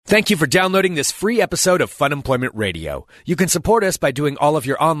Thank you for downloading this free episode of Fun Employment Radio. You can support us by doing all of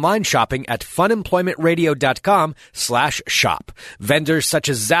your online shopping at funemploymentradio.com/shop. Vendors such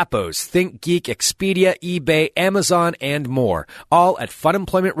as Zappos, ThinkGeek, Expedia, eBay, Amazon, and more. All at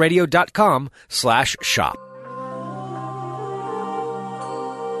funemploymentradio.com/shop.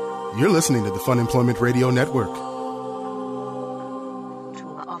 You're listening to the Fun Employment Radio Network.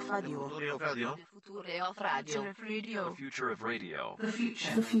 The future of radio. The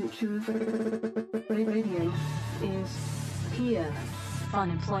future of radio is here.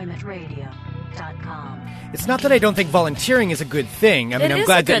 funemploymentradio.com. It's not that I don't think volunteering is a good thing. I mean, I'm is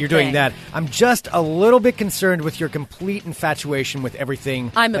glad a that good you're doing thing. that. I'm just a little bit concerned with your complete infatuation with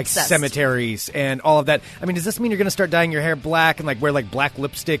everything I'm like obsessed. cemeteries and all of that. I mean, does this mean you're going to start dyeing your hair black and like wear like black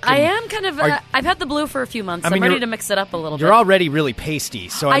lipstick? I and am kind of. are- I've had the blue for a few months. I mean, I'm ready you're- to mix it up a little bit. You're already really pasty.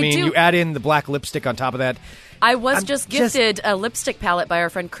 So, I I mean, do- you add in the black lipstick on top of that. I was I'm just just- gifted a lipstick palette by our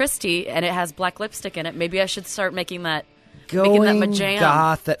friend Christy, and it has black lipstick in it. Maybe I should start making that. Making that my Going jam.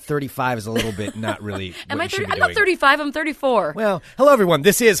 goth at 35 is a little bit not really Am what I you should 30? be I'm not doing. 35. I'm 34. Well, hello everyone.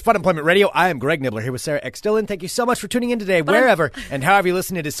 This is Fun Employment Radio. I am Greg Nibbler here with Sarah X. Dillon. Thank you so much for tuning in today, wherever and however you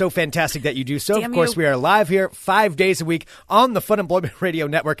listen. It is so fantastic that you do so. Damn Of course, you. we are live here 5 days a week on the Fun Employment Radio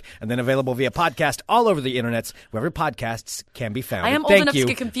Network, and then available via podcast all over the internets, wherever podcasts can be found. I am old Thank enough you. to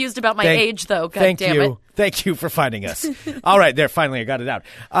get confused about my Thank- age, though. God Thank damn you. it. Thank you for finding us. All right, there. Finally, I got it out.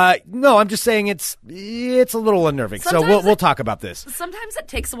 No, I'm just saying it's a little unnerving. So Sometimes we'll talk about this. Sometimes it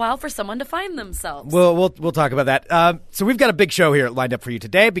takes a while for someone to find themselves. We'll talk about that. So we've got a big show here lined up for you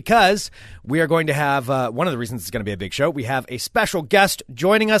today because we are going to have one of the reasons it's going to be a big show. We have a special guest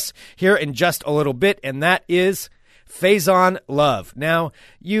joining us here in just a little bit, and that is Faizon Love. Now,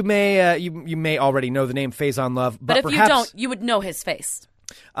 you may you may already know the name Faizon Love, but if perhaps, you don't, you would know his face.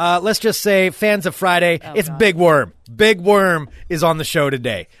 let's just say fans of Friday, it's God. Big Worm. Big Worm is on the show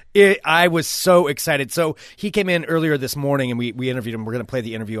today. I was so excited. So he came in earlier this morning and we interviewed him. We're going to play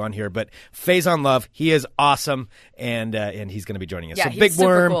the interview on here. But Faizon Love, he is awesome, and he's going to be joining us. Yeah, so he's Big super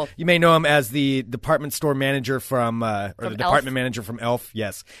Worm, cool. you may know him as the department store manager from the Elf. department manager from Elf,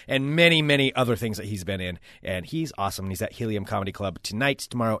 yes, and many, many other things that he's been in. And he's awesome. He's at Helium Comedy Club tonight,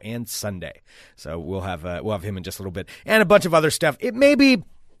 tomorrow, and Sunday. So we'll have him in just a little bit, and a bunch of other stuff.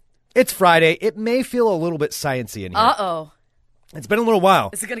 It's Friday. It may feel a little bit sciencey in here. Uh-oh. It's been a little while.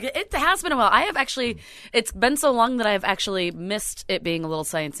 Is it going to get... It has been a while. It's been so long that I've actually missed it being a little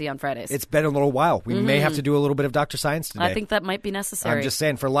sciencey on Fridays. It's been a little while. We may have to do a little bit of Dr. Science today. I think that might be necessary. I'm just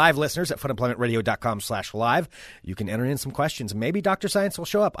saying, for live listeners at funemploymentradio.com/live, you can enter in some questions. Maybe Dr. Science will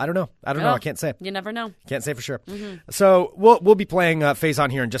show up. I don't know. I can't say. You never know. Can't say for sure. So we'll be playing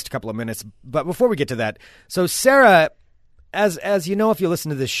Faizon here in just a couple of minutes. But before we get to that, so Sarah, as you know, if you listen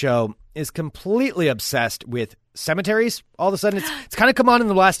to this show, is completely obsessed with cemeteries. All of a sudden, it's kind of come on in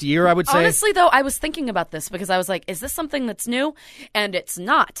the last year, I would say. Honestly, though, I was thinking about this because I was like, is this something that's new? And it's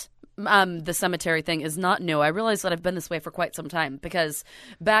not. The cemetery thing is not new. I realize that I've been this way for quite some time because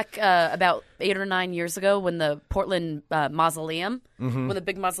back about 8 or 9 years ago when the Portland mausoleum, when the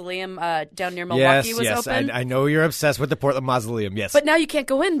big mausoleum down near Milwaukee was open. I know you're obsessed with the Portland Mausoleum, yes. But now you can't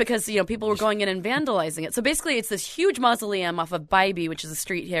go in because, people were going in and vandalizing it. So basically it's this huge mausoleum off of Bybee, which is a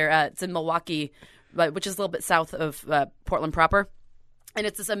street here. It's in Milwaukee, which is a little bit south of Portland proper. And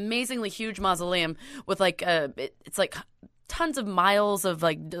it's this amazingly huge mausoleum with it's like tons of miles of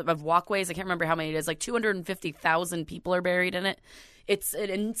walkways. I can't remember how many it is. Like 250,000 people are buried in it. It's an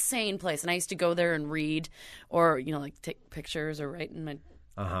insane place. And I used to go there and read or, take pictures or write in my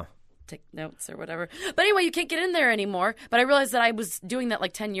take notes or whatever. But anyway, you can't get in there anymore. But I realized that I was doing that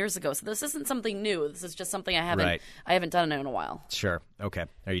like 10 years ago. So this isn't something new. This is just something I haven't done in a while. Sure. Okay.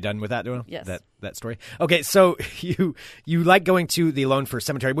 Are you done with that? Yes. That story? Okay, so you like going to the Lone Fir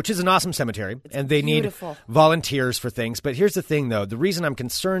Cemetery, which is an awesome cemetery, and they beautiful. need volunteers for things. But here's the thing, though. The reason I'm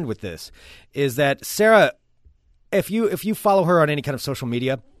concerned with this is that Sarah, if you follow her on any kind of social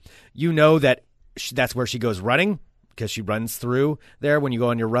media, you know that that's where she goes running, because she runs through there when you go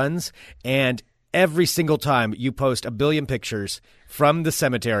on your runs, and every single time you post a billion pictures from the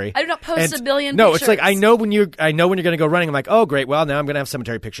cemetery. I do not post a billion no, pictures. it's like I know when you're going to go running. I'm like, oh great, well now I'm going to have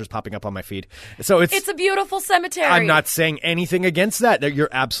cemetery pictures popping up on my feed. So it's a beautiful cemetery. I'm not saying anything against that. You're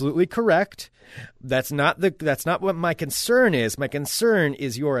absolutely correct. That's not what my concern is. My concern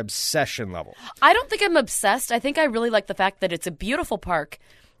is your obsession level. I don't think I'm obsessed. I think I really like the fact that it's a beautiful park.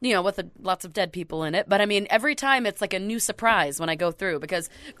 With lots of dead people in it. But, I mean, every time it's like a new surprise when I go through. Because,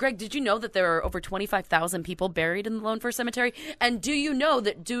 Greg, did you know that there are over 25,000 people buried in the Lone Fir Cemetery? And do you know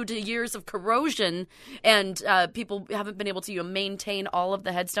that due to years of corrosion and people haven't been able to maintain all of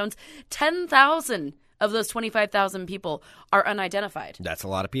the headstones, 10,000 of those 25,000 people are unidentified. That's a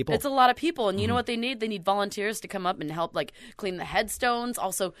lot of people. It's a lot of people, and you know what they need? They need volunteers to come up and help, like, clean the headstones.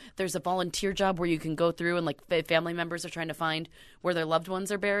 Also, there's a volunteer job where you can go through and, like, family members are trying to find where their loved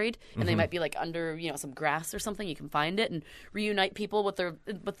ones are buried, and they might be, like, under, some grass or something. You can find it and reunite people with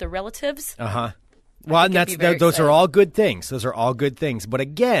their relatives. Uh-huh. Well, and those are all good things. Those are all good things. But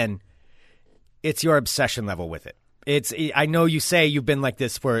again, it's your obsession level with it. I know you say you've been like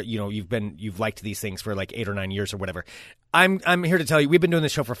this for, you've liked these things for like 8 or 9 years or whatever. I'm here to tell you, we've been doing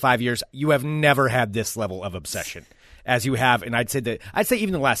this show for 5 years. You have never had this level of obsession as you have, and I'd say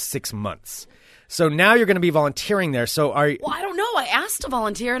even the last 6 months. So now you're going to be volunteering there. So well, I don't know. I asked to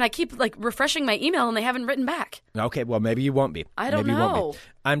volunteer, and I keep like refreshing my email, and they haven't written back. Okay, well maybe you won't be. I don't know. You won't be.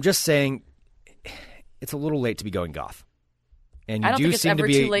 I'm just saying, it's a little late to be going goth, and you I don't do think it's seem ever to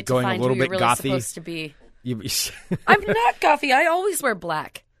be too late going to find a little who you're bit really gothy. supposed to be. I'm not gothy. I always wear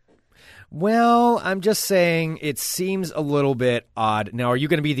black. Well, I'm just saying it seems a little bit odd. Now, are you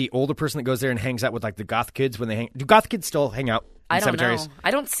going to be the older person that goes there and hangs out with like the goth kids when they hang? Do goth kids still hang out in cemeteries? Know.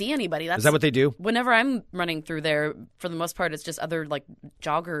 I don't see anybody. Is that what they do? Whenever I'm running through there, for the most part, it's just other like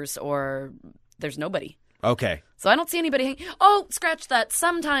joggers or there's nobody. Okay. So I don't see anybody Oh, scratch that.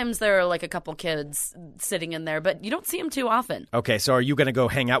 Sometimes there are like a couple kids sitting in there, but you don't see them too often. Okay, so are you going to go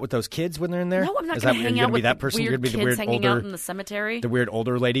hang out with those kids when they're in there? No, I'm not going to hang out with that person? weird You're going to be the kids weird hanging older, out in the cemetery. The weird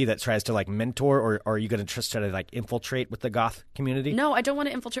older lady that tries to like mentor, or are you going to just try to like infiltrate with the goth community? No, I don't want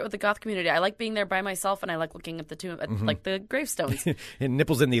to infiltrate with the goth community. I like being there by myself, and I like looking at the tomb, like the gravestones. And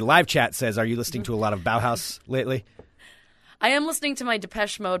Nipples in the live chat says, "Are you listening to a lot of Bauhaus lately?" I am listening to my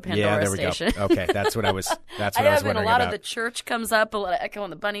Depeche Mode Pandora station. Go. Okay, that's what I was. That's what I was have, wondering and a lot about. of the church comes up, a lot of Echo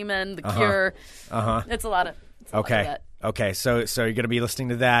and the Bunnymen, the Cure. It's a lot of. Okay. That. Okay, so you're going to be listening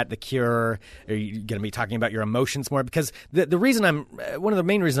to that, The Cure. Are you going to be talking about your emotions more? Because the reason one of the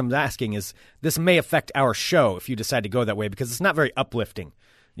main reasons I'm asking is this may affect our show if you decide to go that way, because it's not very uplifting.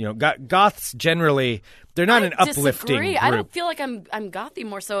 Goths generally, they're not an uplifting group. I don't feel like I'm gothy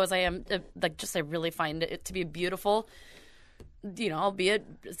more so as I am I really find it to be beautiful. I'll be at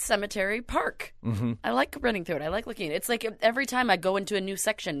Cemetery Park. Mm-hmm. I like running through it. I like looking at it. It's like every time I go into a new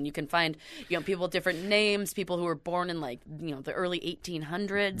section, you can find people with different names, people who were born in the early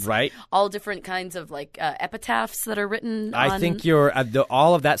 1800s, right? All different kinds of epitaphs that are written. I think you're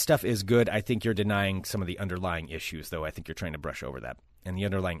all of that stuff is good. I think you're denying some of the underlying issues, though. I think you're trying to brush over that, and the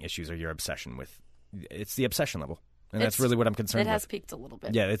underlying issues are your obsession with. It's the obsession level. And that's really what I'm concerned with. It has peaked a little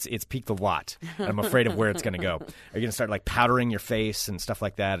bit. Yeah, it's peaked a lot. I'm afraid of where it's going to go. Are you going to start powdering your face and stuff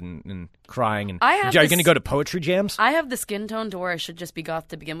like that and crying? And are you going to go to poetry jams? I have the skin tone to where I should just be goth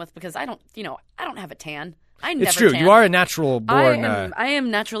to begin with, because I don't have a tan. It's true. Tan. You are a natural born. I am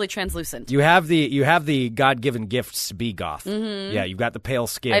naturally translucent. You have the God-given gifts to be goth. Mm-hmm. Yeah, you've got the pale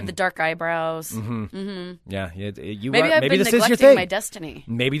skin. I have the dark eyebrows. Mm-hmm. Mm-hmm. Yeah, maybe this is your neglecting thing. My destiny.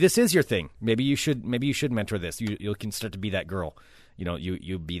 Maybe this is your thing. Maybe you should mentor this. You can start to be that girl.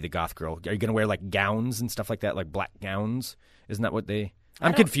 You be the goth girl. Are you going to wear gowns and stuff like that, like black gowns? Isn't that what they?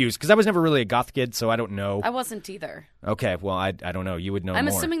 I'm confused because I was never really a goth kid, so I don't know. I wasn't either. Okay, well, I don't know. You would know. I'm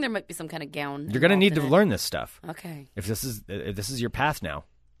more. assuming there might be some kind of gown. You're going to need to learn this stuff. Okay. If this is your path now.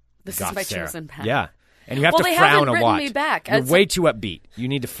 This is my chosen path. Yeah, and you have to they frown haven't a lot. Me back. You're way too upbeat. You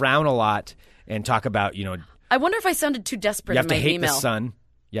need to frown a lot and talk about I wonder if I sounded too desperate in my email. You have to hate the sun.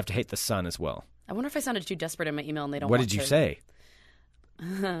 You have to hate the sun as well. I wonder if I sounded too desperate in my email and they don't. What did you say?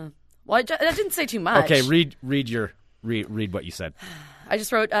 Well, I didn't say too much. Okay, read what you said. I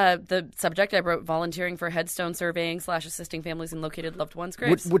just wrote the subject. I wrote volunteering for headstone surveying / assisting families in located loved ones'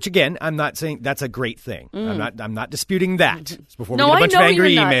 graves. Which again, I'm not saying that's a great thing. I'm not disputing that. Before we no, get a bunch of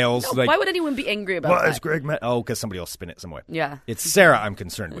angry you're not. emails, No, why would anyone be angry about that? Is Greg mad? Oh, because somebody will spin it some way. Yeah, it's Sarah I'm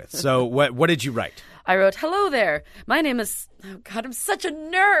concerned with. So what did you write? I wrote, "Hello there. My name is." Oh God, I'm such a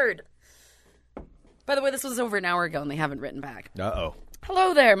nerd. By the way, this was over an hour ago, and they haven't written back. Uh-oh.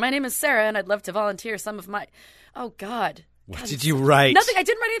 Hello there. My name is Sarah, and I'd love to volunteer some of my. Oh God. What did you write? Nothing. I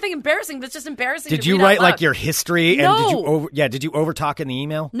didn't write anything embarrassing, but it's just embarrassing. Did to you read out write loud. your history? No. And did you overtalk in the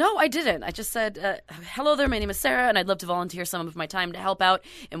email? No, I didn't. I just said, hello there, my name is Sarah, and I'd love to volunteer some of my time to help out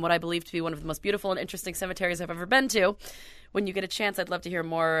in what I believe to be one of the most beautiful and interesting cemeteries I've ever been to. When you get a chance, I'd love to hear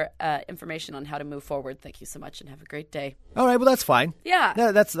more information on how to move forward. Thank you so much, and have a great day. All right, well, that's fine. Yeah.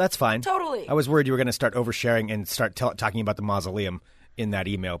 No, that's fine. Totally. I was worried you were going to start oversharing and start talking about the mausoleum in that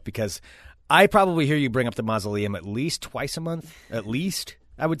email, because I probably hear you bring up the mausoleum at least twice a month, at least,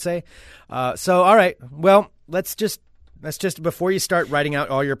 I would say. So, all right. Well, let's just That's just before you start writing out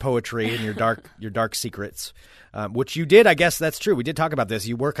all your poetry and your dark secrets, which you did. I guess that's true. We did talk about this.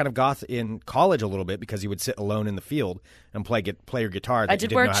 You were kind of goth in college a little bit because you would sit alone in the field and play your guitar. I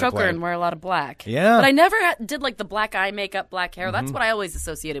did wear a choker and wear a lot of black. Yeah. But I never did like the black eye makeup, black hair. That's what I always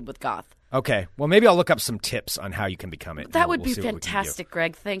associated with goth. Okay. Well, maybe I'll look up some tips on how you can become it. That would be fantastic,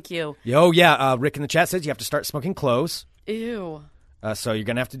 Greg. Thank you. Oh, yeah. Rick in the chat says you have to start smoking cloves. Ew. So you're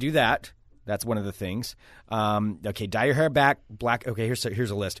going to have to do that. That's one of the things. Okay, dye your hair black. Okay, here's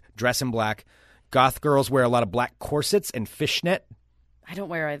a list. Dress in black. Goth girls wear a lot of black corsets and fishnet. I don't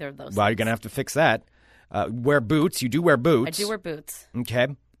wear either of those. Well, you're going to have to fix that. Wear boots. You do wear boots. I do wear boots. Okay.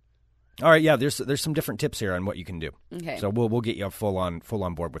 All right, yeah, there's some different tips here on what you can do. Okay. So we'll get you full on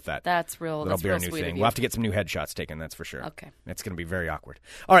board with that. That'll be our new thing. We'll have to get some new headshots taken, that's for sure. Okay. It's going to be very awkward.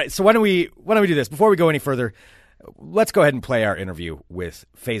 All right, so why don't we do this? Before we go any further, let's go ahead and play our interview with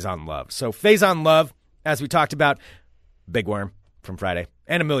Faizon Love. So Faizon Love, as we talked about, Big Worm from Friday,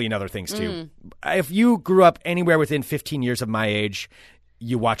 and a million other things too. If you grew up anywhere within 15 years of my age,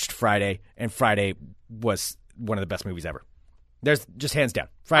 you watched Friday, and Friday was one of the best movies ever. There's just hands down.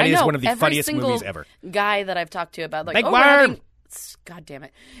 Friday is one of the funniest movies ever. Guy that I've talked to about like Big Worm. God damn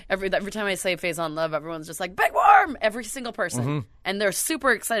it! Every time I say Faizon Love, everyone's just like Big Worm. Every single person, and they're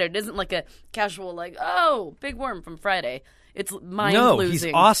super excited. It isn't like a casual like, oh, Big Worm from Friday. It's mind losing. No, he's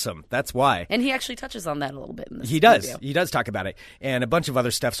awesome. That's why. And he actually touches on that a little bit in this He does. video. He does talk about it and a bunch of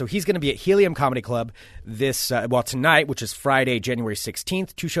other stuff. So he's going to be at Helium Comedy Club tonight, which is Friday, January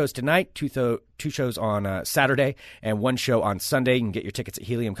 16th. 2 shows tonight, two shows on Saturday, and 1 show on Sunday. You can get your tickets at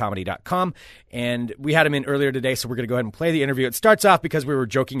heliumcomedy.com. And we had him in earlier today, so we're going to go ahead and play the interview. It starts off because we were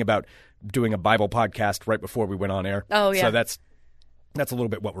joking about doing a Bible podcast right before we went on air. Oh, yeah. So that's a little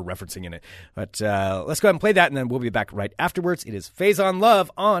bit what we're referencing in it. But let's go ahead and play that, and then we'll be back right afterwards. It is Faizon Love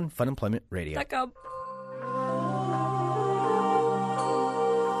on Fun Employment Radio.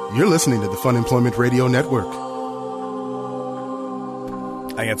 You're listening to the Fun Employment Radio Network.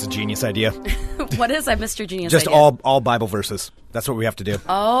 I think that's a genius idea. What is? I missed your genius Just idea. all Bible verses. That's what we have to do.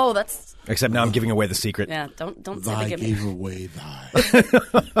 Oh, that's... Except now I'm giving away the secret. Yeah, don't say Thy the gave away thy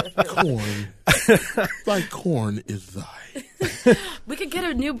corn. Thy corn is thy. We could get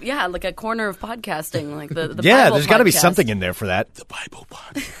a new, like a corner of podcasting, like the Yeah, Bible there's got to be podcast. something in there for that. The Bible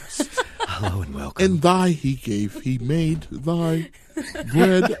podcast. Hello and welcome. And thy he made thy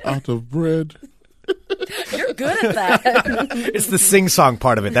bread out of bread. You're good at that. It's the sing-song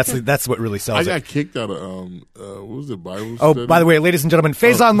part of it. That's what really I sells it. got kicked out of what was it, Bible Oh, study? by the way, ladies and gentlemen,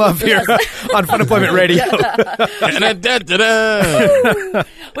 Faizon Love here on Fun Employment Radio.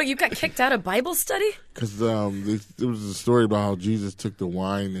 Wait, you got kicked out of Bible study? Because there was a story about how Jesus took the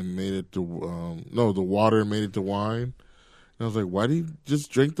wine and made it to the water and made it to wine. And I was like, why do you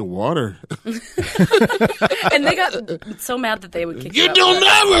just drink the water? And they got so mad that they would kick you You out. don't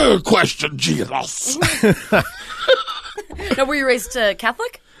never question Jesus. No, were you raised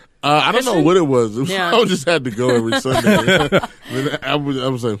Catholic? I don't know what it was. Yeah. I just had to go every Sunday. Then I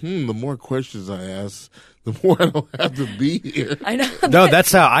was like, the more questions I ask, the more I don't have to be here. I know. No,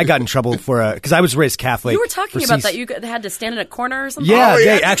 that's how I got in trouble because I was raised Catholic. You were talking about that. You had to stand in a corner or something? Yeah, Oh, they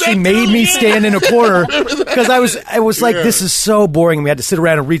yeah, actually that made too, me yeah. stand in a corner because I was like, Yeah. this is so boring. And we had to sit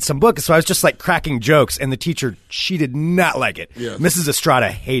around and read some books. So I was just like cracking jokes, and the teacher, she did not like it. Yes. Mrs.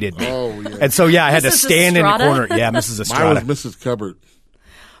 Estrada hated me. Oh, yeah. And so, yeah, I had to Mrs. stand Estrada? in a corner. Yeah, Mrs. Estrada. Mine was Mrs. Cupboard.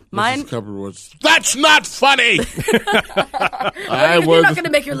 Mine. Mrs. Cupboard was, that's not funny! You're not going to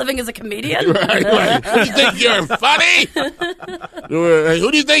make your living as a comedian? Right. Who do you think you're funny?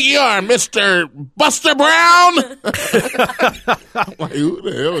 Who do you think you are, Mr. Buster Brown? I'm like, who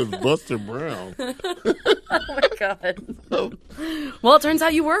the hell is Buster Brown? Oh, my God. Well, it turns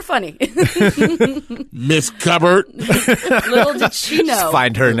out you were funny. Miss Cupboard. Little did she know.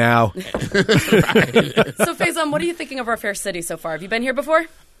 Find her now. So, Faizon, what are you thinking of our fair city so far? Have you been here before?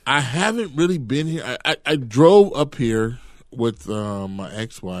 I haven't really been here. I drove up here with my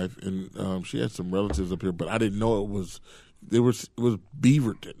ex-wife, and she had some relatives up here, but I didn't know it was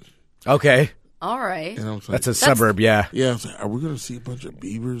Beaverton. Okay. All right. And I was like, That's a suburb, yeah. yeah, I was like, are we going to see a bunch of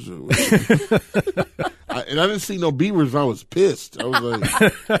beavers? And I didn't see no beavers. I was pissed. I was like,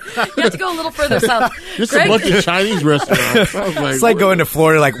 You have to go a little further south. just Greg, a bunch of Chinese restaurants. I was like, It's like going to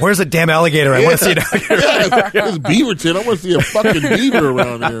Florida, like, where's a damn alligator? I want to see it out here. yeah, it's Beaverton. I want to see a fucking beaver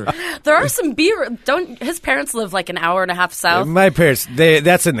around here. there are some beaver. His parents live like an hour and a half south? My parents,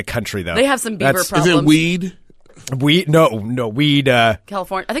 that's in the country, though. They have some beaver That's- problems. Is it weed? Weed? No, weed.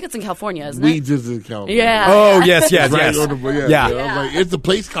 California. I think it's in California, isn't Weeds is in California. it? Yeah. Oh, yes, yes, Right yes. on the, Yeah. I was like, it's a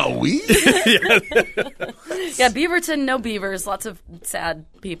place called Weed? Yeah, Beaverton, no beavers. Lots of sad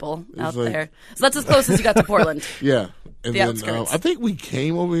people out like- there. So that's as close as you got to Portland. Yeah. And The then outskirts. I think we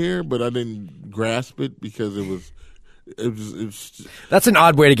came over here, but I didn't grasp it because it was That's an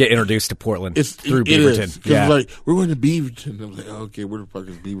odd way to get introduced to Portland. Through Beaverton. Yeah, like we're going to Beaverton. I was like, okay, where the fuck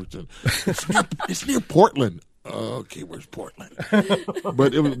is Beaverton? It's near Portland. Okay, where's Portland?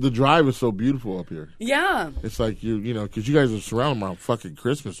 But the drive is so beautiful up here. Yeah. It's like you know, because you guys are surrounded by fucking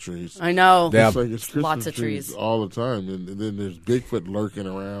Christmas trees. I know. Yeah. It's like it's Christmas Lots of trees. all the time, and then there's Bigfoot lurking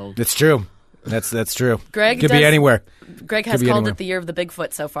around. It's true. That's true. Greg could does- be anywhere. Greg has be called anywhere. it the year of the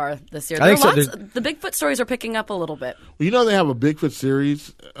Bigfoot so far this year. I think so. The Bigfoot stories are picking up a little bit. Well, you know they have a Bigfoot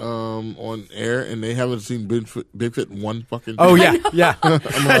series on air, and they haven't seen Bigfoot one fucking. Oh time. yeah, yeah.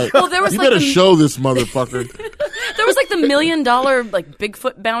 I'm like, Well, there was you like better the- show this motherfucker. There was like the $1 million like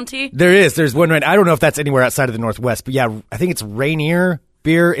Bigfoot bounty. There's one right. I don't know if that's anywhere outside of the Northwest, but yeah, I think it's Rainier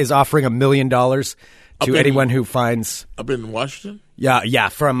Beer is offering $1 million to anyone who finds. I've been in Washington. Yeah,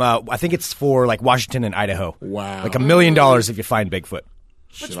 from I think it's for like Washington and Idaho. Wow. like $1 million if you find Bigfoot.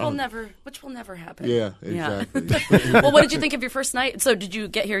 Which will never happen. Yeah, exactly. Well, what did you think of your first night? So, did you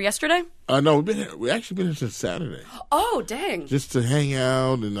get here yesterday? No, we actually been here since Saturday, Oh, dang! just to hang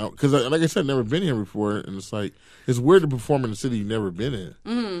out and because, like I said, I've never been here before, and it's like it's weird to perform in a city you've never been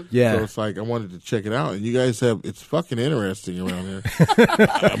in. Yeah. So it's like I wanted to check it out, and you guys it's fucking interesting around here.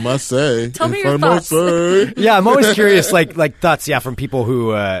 I must say. Tell me If your I must thoughts. say. Yeah, I'm always curious, like thoughts. Yeah, from people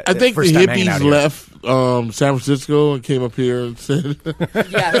who I think the first time hanging out hippies here. left San Francisco and came up here and said,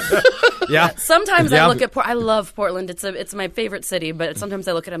 Yes. Yeah, Sometimes Yeah. I look at I love Portland. It's my favorite city, but sometimes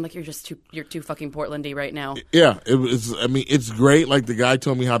I look at it, I'm like, you're too fucking Portlandy right now. yeah, it was. I mean, it's great. Like the guy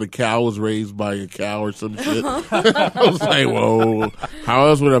told me how the cow was raised by a cow or some shit. I was like, whoa, how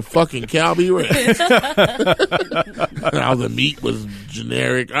else would a fucking cow be raised? How the meat was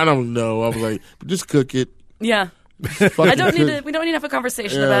generic. I don't know. I was like, just cook it. Yeah. Fucking I don't need cook- to. We don't need to have a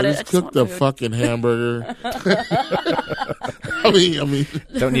conversation Yeah, about it. I just just cook want the food. fucking hamburger. I mean,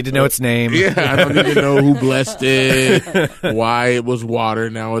 don't need to know its name. yeah, I don't need to know who blessed it, why it was water,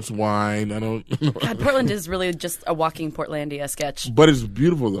 now it's wine. I don't. God, Portland is really just a walking Portlandia sketch. But it's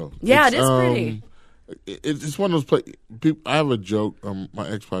beautiful though. Yeah, It's, it is pretty. It's one of those places. I have a joke. My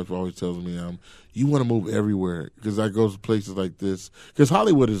ex-wife always tells me, "You want to move everywhere," because I go to places like this. Because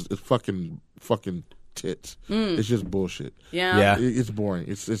Hollywood is fucking tits. It's just bullshit. Yeah. Yeah. It's boring.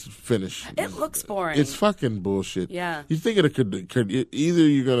 It's finished. It looks boring. It's fucking bullshit. Yeah. You think it could either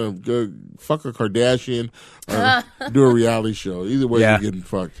you're gonna go fuck a Kardashian or do a reality show. Either way, Yeah. you're getting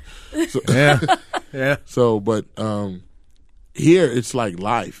fucked. So, Yeah. so, but here it's like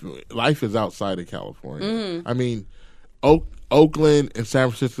life. Life is outside of California. I mean, Oakland and San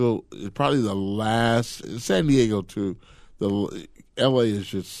Francisco is probably the last. San Diego too. The LA is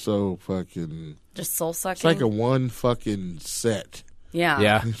just so fucking. Just soul sucking. It's like a one fucking set. yeah.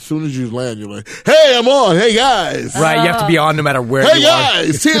 Yeah. As soon as you land, you're like, "Hey, I'm on. Hey guys." Right, you have to be on no matter where Hey you are.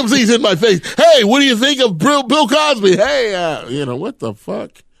 guys, TMZ's in my face. Hey, what do you think of Bill Cosby? Hey, what the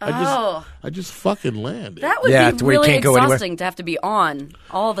fuck? I just fucking landed. That would Yeah, be to where you really can't go anywhere. exhausting to have to be on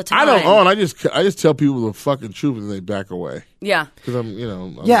all the time. I don't on. I just tell people the fucking truth and they back away Yeah. because I'm.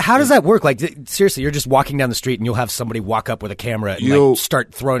 Yeah, how does that work? Like, seriously, you're just walking down the street and you'll have somebody walk up with a camera and You'll- like,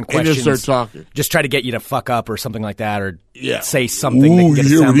 start throwing and questions. just start talking. Just try to get you to fuck up or something like that, or Yeah. say something that Ooh, can get you it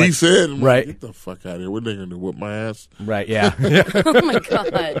hear sound what like he said? I'm like, Right. Get the fuck out of here. What are they gonna do? Whip my ass? Right? Yeah. Oh my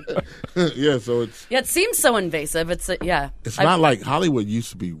god. Yeah. So it's Yeah, it seems so invasive. It's not like Hollywood used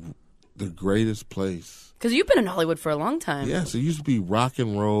to be the greatest place. because you've been in Hollywood for a long time. Yes, it used to be rock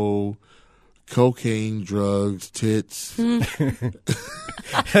and roll, cocaine, drugs, tits.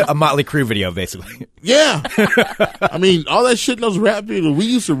 A Motley Crue video, basically. Yeah. I mean, all that shit in those rap videos, we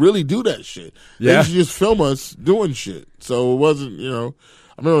used to really do that shit. They Yeah. used to just film us doing shit. So it wasn't, I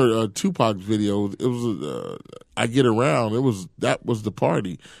remember Tupac's video. It was I Get Around. That was the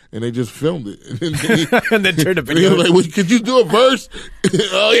party. And they just filmed it. And then turned a And he video. was like, well, could you do a verse?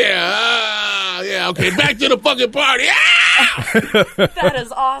 Oh, yeah. Yeah, okay. Back to the fucking party. Ah! That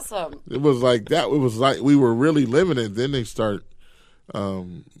is awesome. It was like that. It was like we were really living it. Then they start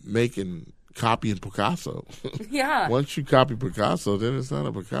copying Picasso. Yeah. Once you copy Picasso, then it's not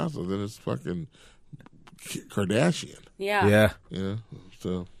a Picasso. Then it's fucking Kardashian. Yeah. Yeah. Yeah.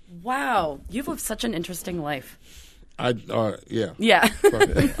 So Wow. You've lived such an interesting life. yeah. Yeah. Fuck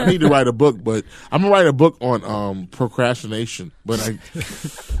it. I need to write a book, but I'm gonna write a book on procrastination. But I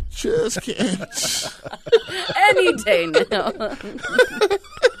just can't. Any day now.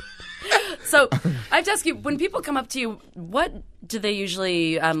 So I have to ask you, when people come up to you, what do they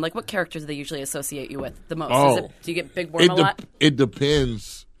usually what characters do they usually associate you with the most? Oh. Do you get Big Worm a lot? It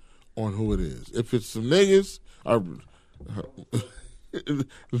depends on who it is. If it's some niggas,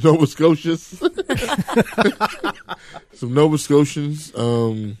 Nova Scotians. Some Nova Scotians.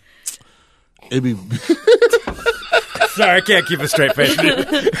 It'd be Sorry, I can't keep a straight face.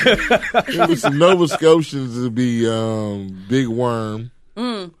 some Nova Scotians. It'd be Big Worm.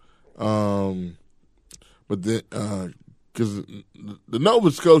 But then because the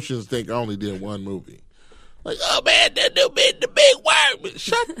Nova Scotians think I only did one movie. Like, oh man, that new bit, the Big Worm.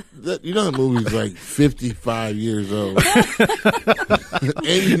 That, you know, that movie's like 55 years old.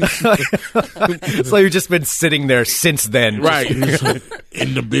 So you've just been sitting there since then. Right. Like,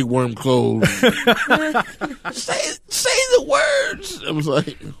 in the Big Worm clothes. say the words. I was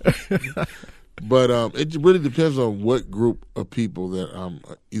like, but it really depends on what group of people that I'm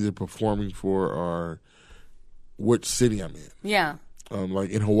either performing for or which city I'm in. Yeah.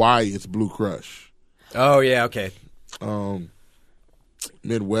 Like in Hawaii, it's Blue Crush. Oh, yeah, okay.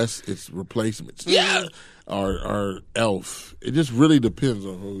 Midwest, it's Replacements. Yeah. Or Elf. It just really depends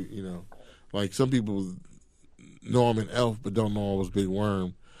on who, you know. Like some people know I'm an Elf but don't know I was Big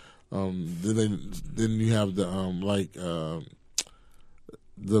Worm. Then you have the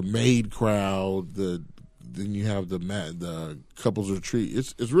maid crowd, then you have the couples retreat.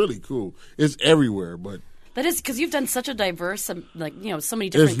 It's really cool. It's everywhere, but That is because you've done such a diverse, so many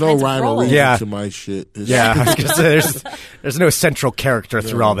different there's no kinds of rhyme or roles. reason Yeah. to my shit. Yeah, I was gonna say, there's no central character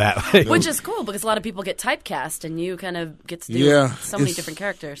through all that. Which is cool because a lot of people get typecast and you kind of get to do so many different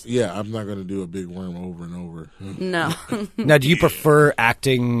characters. Yeah, I'm not going to do a Big Worm over and over. No. Now, do you prefer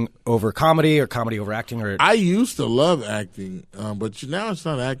acting over comedy or comedy over acting? Or I used to love acting, but now it's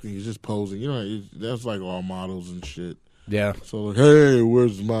not acting. It's just posing. You know, that's like all models and shit. yeah, So like, hey,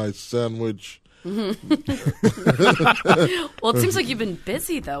 where's my sandwich? Well, it seems like you've been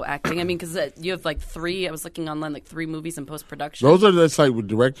busy though acting. I mean, because you have like 3. I was looking online, like 3 movies in post production. Those are that's like with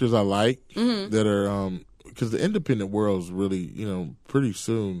directors I like that are because the independent world is really, you know, pretty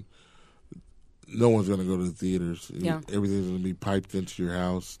soon. No one's going to go to the theaters. Yeah. Everything's going to be piped into your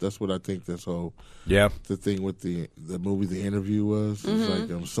house. That's what I think. That's all. yeah. The thing with the movie The Interview was it's like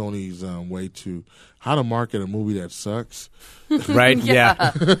Sony's way to how to market a movie that sucks. Right?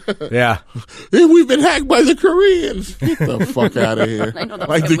 Yeah. Yeah. Hey, we've been hacked by the Koreans. Get the fuck out of here. I know that's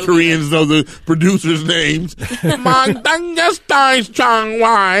Like a the movie. Koreans know the producers' names. You're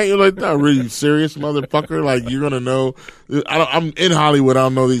like, are you serious, motherfucker? Like, you're going to know. I'm in Hollywood. I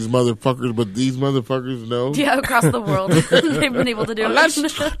don't know these motherfuckers, but these motherfuckers know. Yeah, across the world, they've been able to do it. Let's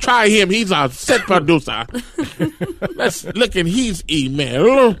try him. He's a set producer. Let's look at his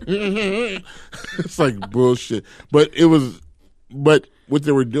email. It's like bullshit. But what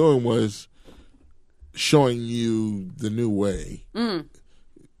they were doing was showing you the new way.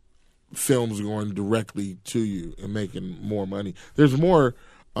 Films going directly to you and making more money. There's more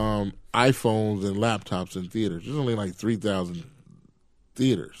iPhones and laptops in theaters. There's only like 3,000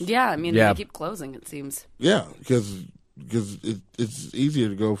 theaters. Yeah, I mean, Yeah. they keep closing. It seems. Yeah, because it's easier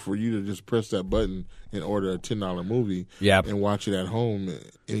to go for you to just press that button and order a $10 movie Yep. and watch it at home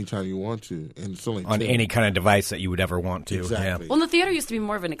anytime you want to. And it's only On 10. any kind of device that you would ever want to. Exactly. Well, the theater used to be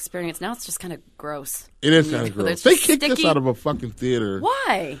more of an experience. Now it's just kind of gross. It is kind of Whether gross. it's They just kicked us sticky- out of a fucking theater.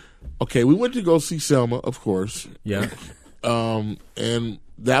 Why? Okay, we went to go see Selma, of course. Yeah. And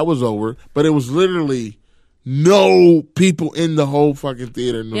that was over. But it was literally no people in the whole fucking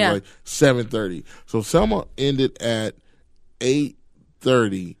theater. And it was Yeah. like 7:30. So Selma ended at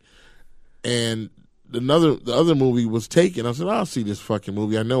 8:30. And the other movie was taken. I said, I'll see this fucking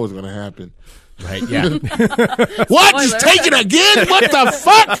movie. I know what's going to happen. Right. Yeah. What? It's taken again? What the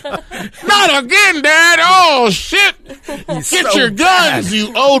fuck? Not again, Dad. Oh, shit. Get so your guns, you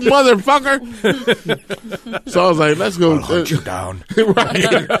old motherfucker. So I was like, let's go. I'll hunt you down.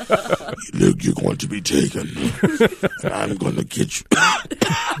 Right. Look, you're going to be taken. And I'm going to get you.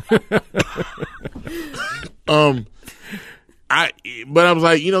 But I was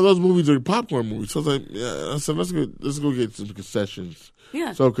like, you know, those movies are popcorn movies. So I was like, yeah. I said, let's go get some concessions.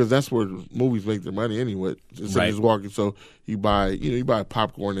 Yeah. So, because that's where movies make their money anyway. Instead Right. of just walking, so you buy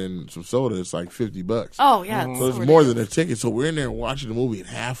popcorn and some soda. It's like $50. Oh yeah. So it's more than a ticket. So we're in there watching the movie in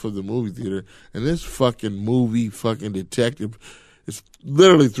half of the movie theater, and this fucking detective, it's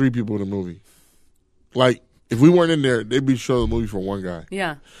literally 3 people in the movie. Like, if we weren't in there, they'd be showing the movie for one guy.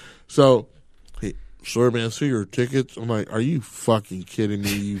 Yeah. So, hey, sorry man, see your tickets? I'm like, are you fucking kidding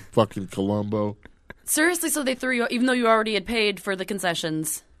me, you fucking Columbo? Seriously, so they threw you, even though you already had paid for the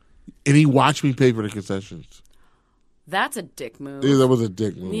concessions. And he watched me pay for the concessions. That's a dick move. Yeah, that was a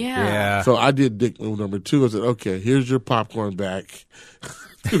dick move. Yeah. Yeah. So I did dick move number 2. I said, okay, here's your popcorn back.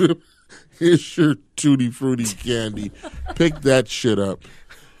 Here's your Tutti Frutti candy. Pick that shit up.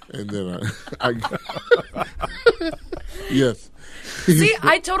 And then I yes. See,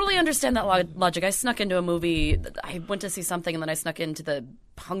 I totally understand that logic. I snuck into a movie. I went to see something, and then I snuck into the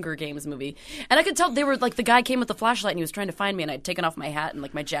Hunger Games movie. And I could tell they were like, the guy came with the flashlight, and he was trying to find me, and I'd taken off my hat and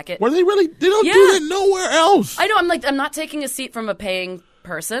like my jacket. Were they really? They don't do that nowhere else. I know. I'm not taking a seat from a paying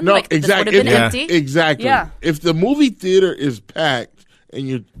person. No, like, exactly. This would have been empty. Exactly. Yeah. If the movie theater is packed,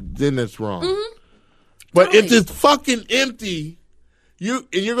 then that's wrong. Mm-hmm. But Totally. if it's fucking empty, you're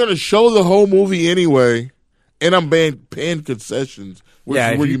going to show the whole movie anyway, and I'm paying concessions. Which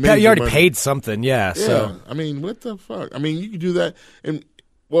Yeah, is where you made your already money. paid something. Yeah, Yeah. so I mean, what the fuck? I mean, you can do that, and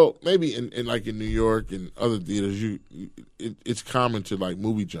well, maybe in like in New York and other theaters, it's common to like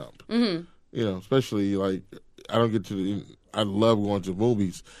movie jump. Mm-hmm. You know, especially like I love going to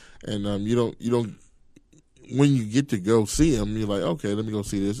movies, and you don't. When you get to go see them, you're like, okay, let me go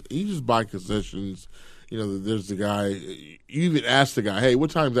see this. You just buy concessions. You know, there's the guy. You even ask the guy, hey, what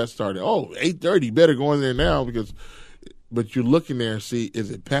time's that started? Oh, 8:30. Better go in there now because. But you're looking there and see,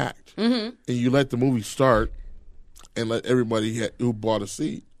 is it packed? Mm-hmm. And you let the movie start and let everybody who bought a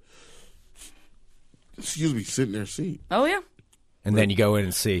seat, sit in their seat. Oh, yeah. and then you go in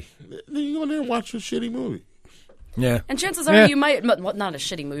and see. Then you go in there and watch a shitty movie. Yeah, And chances are you might, well, not a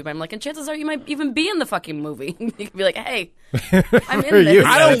shitty movie, but I'm like, and chances are you might even be in the fucking movie. You could be like, hey, I'm in this.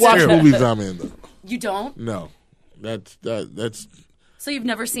 I don't watch movies I'm in, though. You don't? No. That's So you've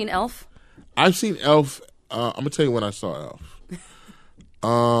never seen Elf? I've seen Elf. I'm going to tell you when I saw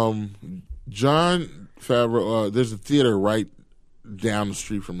Elf. John Favreau, there's a theater right down the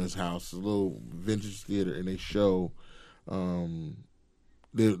street from his house, a little vintage theater, and they show,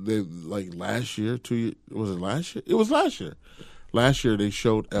 they like last year, 2 years, was it last year? It was last year. Last year they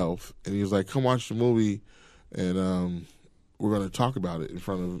showed Elf, and he was like, come watch the movie, and we're going to talk about it in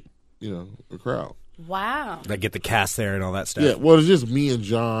front of, a crowd. Wow. like get the cast there and all that stuff. Yeah, well, it's just me and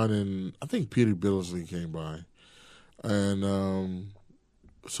John, and I think Peter Billingsley came by. And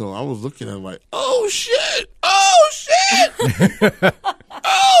so I was looking at him like, oh, shit! Oh, shit!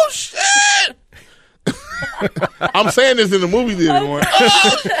 Oh, shit! I'm saying this in the movie theater going,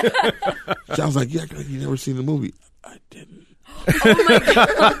 oh, shit! John's like, yeah, you never seen the movie. I didn't. Oh, my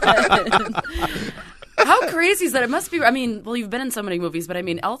God. How crazy is that? It must be. I mean, well, you've been in so many movies, but I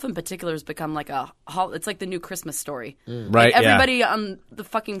mean, Elf in particular has become like it's like the new Christmas story. Right, Like, everybody on the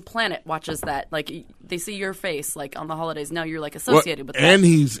fucking planet watches that. Like, they see your face, like, on the holidays. Now you're, like, associated with that. And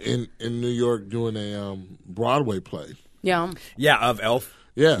he's in New York doing a Broadway play. Yeah. Yeah, of Elf.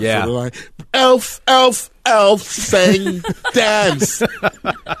 Yeah. Yeah. So they're like, Elf, elf, elf, sing, dance.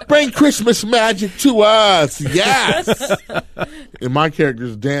 Bring Christmas magic to us. Yes. And my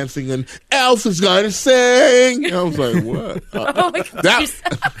character's dancing, and Elf is going to sing. And I was like, what? Oh, my God.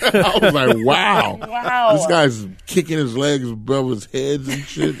 I was like, wow. Wow. This guy's kicking his legs above his head and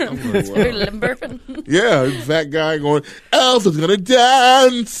shit. I'm like, Very wow. limber. Yeah, fat guy going, Elf is going to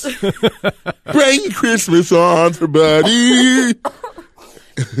dance. Bring Christmas on for buddy.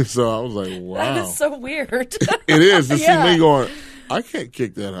 So I was like, wow. That is so weird. It is to see Yeah. me going, I can't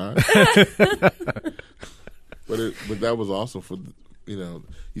kick that high. But that was also for, you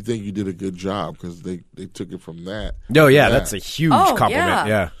think you did a good job because they took it from that. No, yeah, to that's a that. huge Oh, compliment. yeah.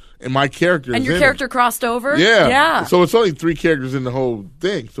 Yeah. And my character And is your in character it. crossed over? Yeah. Yeah. So it's only 3 characters in the whole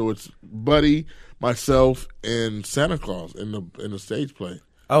thing. So it's Buddy, myself, and Santa Claus in the stage play.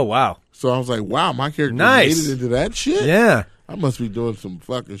 Oh, wow. So I was like, wow, my character Nice. made it into that shit? Yeah. I must be doing some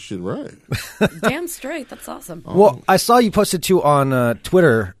fucking shit right. Damn straight. That's awesome. Well, I saw you posted too on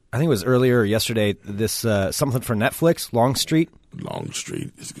Twitter. I think it was earlier or yesterday. This something for Netflix, Long Street. Long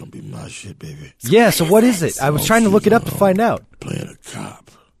Street is going to be my shit, baby. Yeah. So what is it? I was trying to look it up to find out. Playing a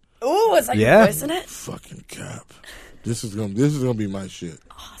cop. Ooh, is that Yeah. your voice in it? Fucking cop. This is gonna be my shit.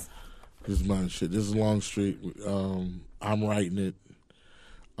 Awesome. This is my shit. This is Long Street. I'm writing it.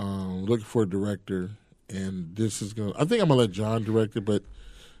 Looking for a director, and this is I think I'm gonna let John direct it, but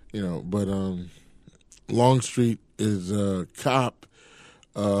Long Street is a cop,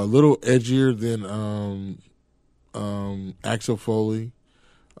 a little edgier than Axel Foley.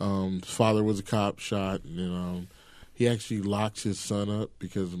 His father was a cop, shot, and he actually locks his son up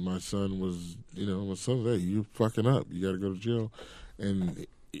because my son was, my son's, hey, you fucking up. You got to go to jail. And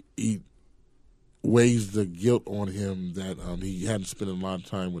he weighs the guilt on him that he hadn't spent a lot of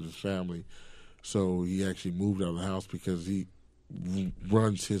time with his family. So he actually moved out of the house because he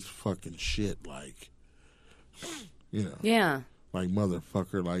runs his fucking shit like, Yeah. like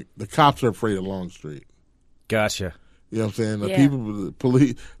motherfucker. Like the cops are afraid of Long Street. Gotcha. You know what I'm saying? The Yeah.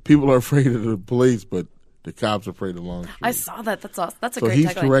 people are afraid of the police, but the cops are afraid of Long Street. I saw that. That's awesome. That's a So great he's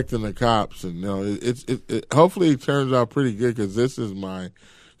tagline. correcting the cops, and it hopefully it turns out pretty good because this is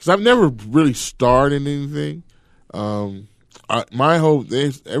because I've never really starred in anything. my whole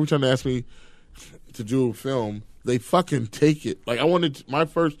every time they ask me to do a film, they fucking take it. Like I wanted my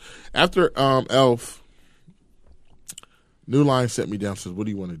first after Elf. New Line sat me down and said, "What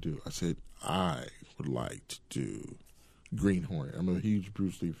do you want to do?" I said, "I would like to do Green Hornet. I'm a huge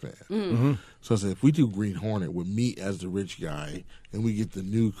Bruce Lee fan." Mm-hmm. So I said, if we do Green Hornet with me as the rich guy and we get the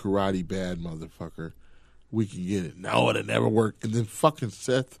new Karate Bad motherfucker, we can get it. No, it'll never work. And then fucking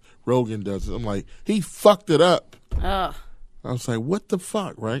Seth Rogen does it. I'm like, he fucked it up. I was like, what the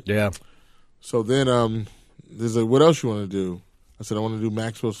fuck, right? Yeah. So then there's like, what else you want to do? I said, I want to do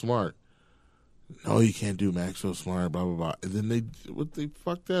Maxwell Smart. No, you can't do Maxwell Smart, blah, blah, blah. And then they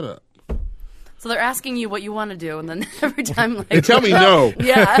fucked that up. So they're asking you what you want to do, and then every time, like, they tell me no.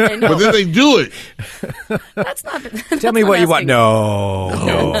 Yeah, I know. But then they do it. That's not. Tell me what you want. No.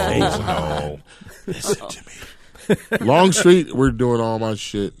 Listen to me. Longstreet, we're doing all my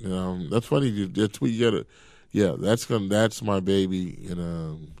shit. That's funny. That's what you gotta. Yeah, that's my baby.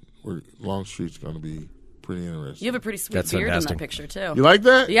 Longstreet's gonna be pretty interesting. You have a pretty sweet beard in that picture too. You like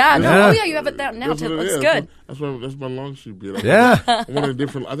that? Yeah. No. Oh yeah, you have it down now. It looks good. That's my Longstreet beard. Yeah. I want a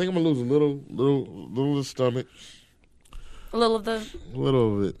different. I think I'm gonna lose a little of the stomach. A little of it.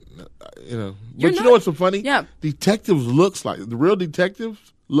 But you know what's so funny? Yeah. Detectives the real detectives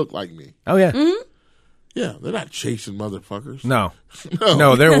look like me. Oh yeah. Mm-hmm. Yeah, they're not chasing motherfuckers. No,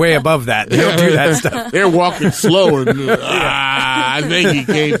 they're way above that. They don't do that stuff. They're walking slow and I think he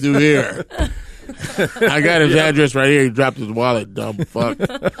came through here. I got his address right here. He dropped his wallet, dumb fuck.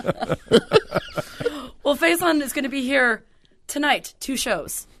 Well, Faizon is going to be here tonight, 2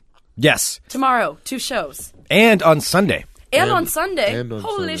 shows. Yes. Tomorrow, 2 shows. And on Sunday. And on Sunday. Sunday.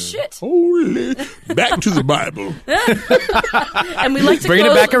 Holy shit. Holy. Back to the Bible. And we like to Bringing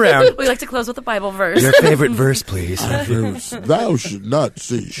it back around. We like to close with a Bible verse. Your favorite verse, please. Thou should not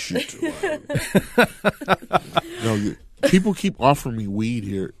say shit to No, people keep offering me weed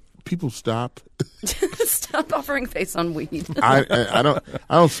here. People stop. Stop offering Faizon weed. I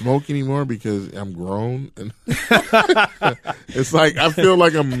don't smoke anymore because I'm grown, and it's like I feel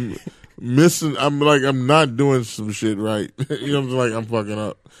like I'm missing. I'm not doing some shit right. I'm like I'm fucking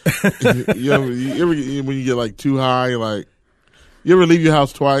up. You ever when you get like too high, like you ever leave your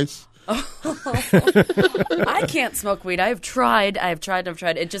house twice? I can't smoke weed. I've tried.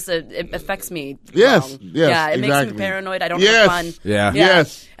 It just it affects me. Yes. Wrong. Yes. Yeah. It exactly. makes me paranoid. I don't have fun. Yeah.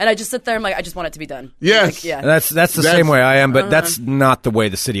 Yes. And I just sit there. I'm like, I just want it to be done. Yes. Like, yeah. That's the same way I am, but that's not the way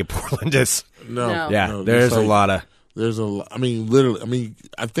the city of Portland is. No. Yeah. There's a lot of. There's a lot. I mean, literally. I mean,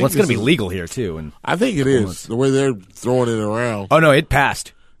 I think it's going to be legal here too, and I think it is the way they're throwing it around. Oh no, it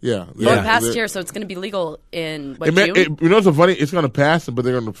passed. Yeah. It passed here, so it's going to be legal in June. You know what's so funny? It's going to pass, but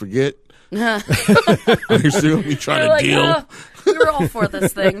they're going to forget. You're still going to be trying to deal. We were all for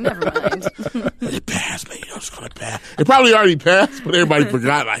this thing. Never mind. It passed, man. It's going to pass. It probably already passed, but everybody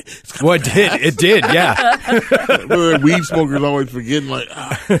forgot. Like, it did. It did. Yeah. Weed smokers always forgetting. Like,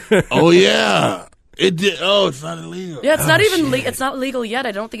 oh yeah. It did. Oh, it's not illegal. Yeah, it's not even. It's not legal yet.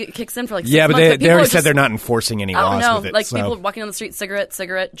 I don't think it kicks in for like 6 months. But they already said they're not enforcing any laws with it. Like so. people walking on the street,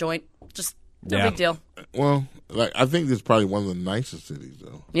 cigarette, joint, just no big deal. Well, like I think this is probably one of the nicest cities,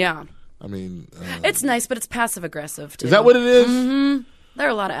 though. Yeah. I mean, it's nice, but it's passive aggressive too. Is that what it is? Mm-hmm. There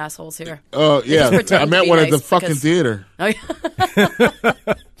are a lot of assholes here. Oh yeah, I met one at the fucking theater. Oh, yeah.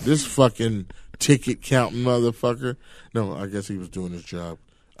 This fucking ticket counting motherfucker. No, I guess he was doing his job.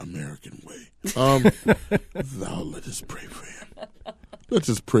 American way. Thou let us pray for him. Let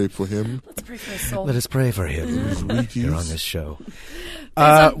us pray for him. Let's pray for his soul. Let us pray for him. Here on this show.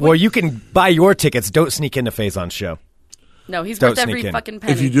 Well, you can buy your tickets. Don't sneak into Faizon's show. No, he's worth every fucking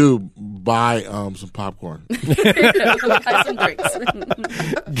penny. If you do, buy some popcorn. Buy some drinks.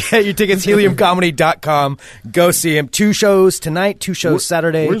 Get your tickets, heliumcomedy.com. Go see him. 2 shows tonight, 2 shows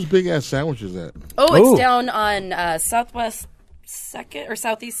Saturday. Where's Big Ass Sandwiches at? Oh, it's down on Southwest 2nd or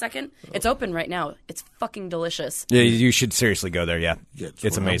Southeast 2nd. It's open right now. It's fucking delicious. Yeah, you should seriously go there, yeah.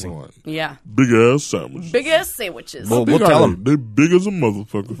 It's amazing. Yeah. Big ass sandwiches. Big ass sandwiches. We'll tell them. They're big as a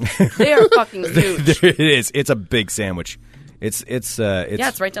motherfucker. They are fucking huge. It is. It's a big sandwich. It's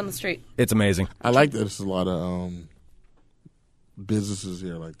right down the street. It's amazing. I like that there's a lot of businesses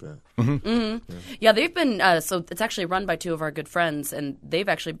here like that. Mm-hmm. Mm-hmm. Yeah, they've been so it's actually run by 2 of our good friends, and they've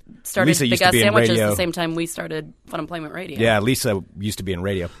actually started Big Ass Sandwiches the same time we started Fun Employment Radio. Yeah, Lisa used to be in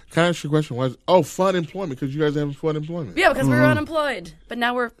radio. Can I ask you a question? Fun employment, because you guys have fun employment. Yeah, because we were unemployed, but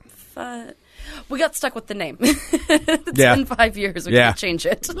now we're fun. We got stuck with the name. It's been 5 years. We can't change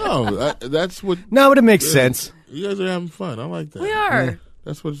it. No, that's what. No, but it makes sense. You guys are having fun. I like that. We are. Yeah.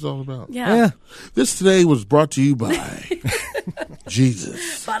 That's what it's all about. Yeah. This today was brought to you by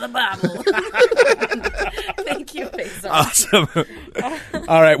Jesus. By the Bible. Thank Thank you, Faizon. Awesome.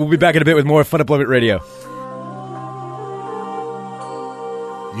 All right, we'll be back in a bit with more Fun Employment Radio.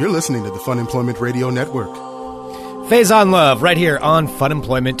 You're listening to the Fun Employment Radio Network. Faizon Love, right here on Fun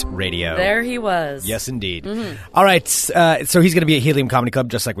Employment Radio. There he was. Yes, indeed. All right, so he's going to be at Helium Comedy Club,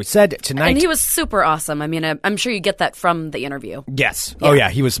 just like we said, tonight. And he was super awesome. I mean, I'm sure you get that from the interview. Yes. Yeah. Oh, yeah,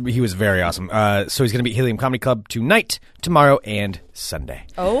 he was very awesome. So he's going to be at Helium Comedy Club tonight, tomorrow, and Sunday.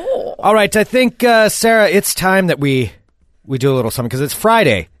 Oh. All right, I think, Sarah, it's time that we do a little something, because it's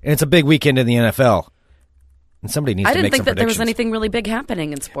Friday, and it's a big weekend in the NFL. And somebody needs to make some I didn't think that there was predictions. anything really big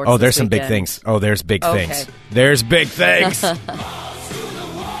happening in sports. Oh, there's this some big weekend. things. Oh, there's big Okay. things. There's big things.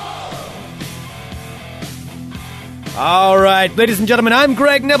 All right, ladies and gentlemen, I'm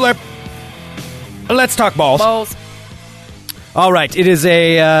Greg Nibbler. Let's talk balls. Balls. All right, it is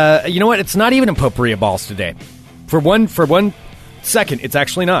a. You know what? It's not even a potpourri of balls today. For one second, it's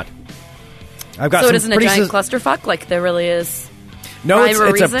actually not. I've got So some it isn't a pretty giant clusterfuck like there really is. No, rhyme or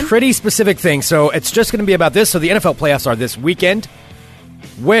it's a reason? pretty specific thing. So it's just going to be about this. So the NFL playoffs are this weekend,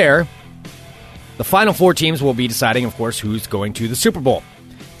 where the final four teams will be deciding, of course, who's going to the Super Bowl.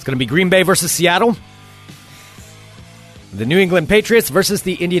 It's going to be Green Bay versus Seattle, the New England Patriots versus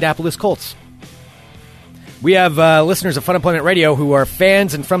the Indianapolis Colts. We have listeners of Fun Employment Radio who are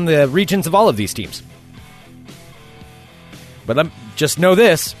fans and from the regions of all of these teams. But just know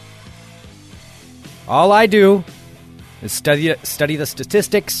this. All I do is study the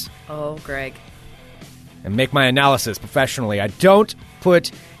statistics Oh, Greg. and make my analysis professionally. I don't put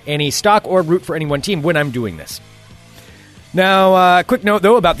any stock or root for any one team when I'm doing this. Now, quick note,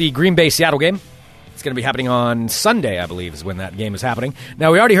 though, about the Green Bay-Seattle game. It's going to be happening on Sunday, I believe, is when that game is happening.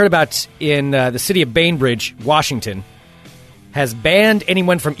 Now, we already heard about in the city of Bainbridge, Washington, has banned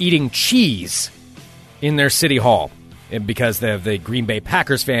anyone from eating cheese in their city hall because the Green Bay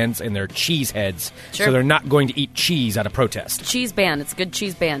Packers fans and their cheese heads, Sure. so they're not going to eat cheese out of protest. Cheese band. It's a good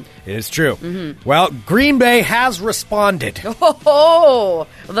cheese band. It is true. Mm-hmm. Well, Green Bay has responded. Oh,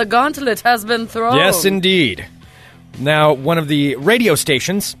 the gauntlet has been thrown. Yes, indeed. Now, one of the radio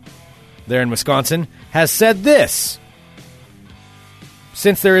stations there in Wisconsin has said this.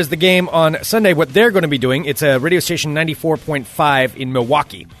 Since there is the game on Sunday, what they're going to be doing, it's a radio station 94.5 in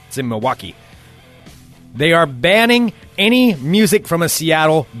Milwaukee. It's in Milwaukee. They are banning any music from a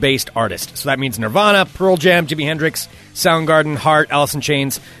Seattle-based artist. So that means Nirvana, Pearl Jam, Jimi Hendrix, Soundgarden, Heart, Alice in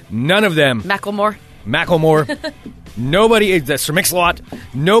Chains. None of them. Macklemore. Nobody, Sir Mix-a-Lot,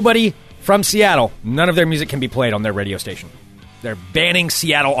 nobody from Seattle, none of their music can be played on their radio station. They're banning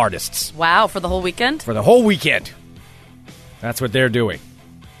Seattle artists Wow, for the whole weekend? for the whole weekend. That's what they're doing.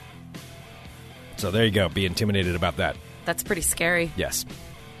 So there you go. Be intimidated about that. That's pretty scary. Yes.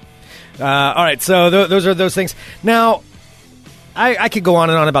 All right, so those are those things. Now, I could go on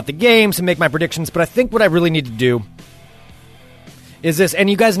and on about the games and make my predictions, but I think what I really need to do is this, and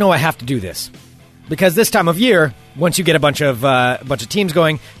you guys know I have to do this, because this time of year, once you get a bunch of teams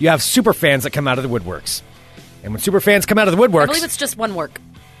going, you have super fans that come out of the woodworks. And when super fans come out of the woodworks... I believe it's just one work.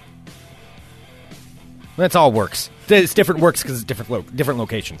 That's all works. It's different works because it's different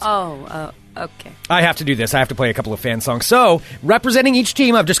locations. Oh, okay. I have to do this. I have to play a couple of fan songs. So, representing each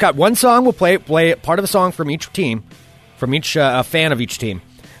team, I've just got one song. We'll play part of a song from each team, from each fan of each team.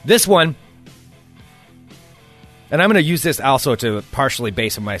 This one, and I'm going to use this also to partially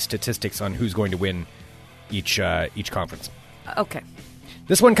base my statistics on who's going to win each conference. Okay.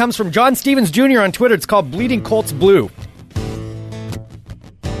 This one comes from John Stevens Jr. on Twitter. It's called Bleeding Colts Blue.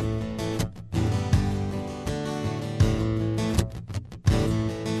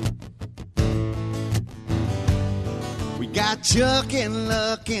 Got Chuck and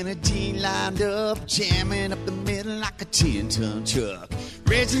Luck and a G lined up, jamming up the middle like a 10-ton truck.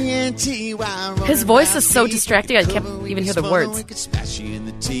 Reggie and T.Y. His voice is so distracting, I can't even hear the words. We could smash you in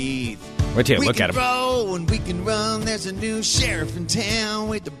the teeth. Wait till you look we at can him. roll and we can run. There's a new sheriff in town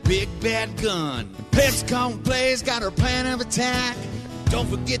with a big bad gun. Pepsi plays got her plan of attack. Don't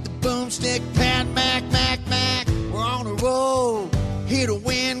forget the boomstick, Pat, Mac. We're on a roll, here to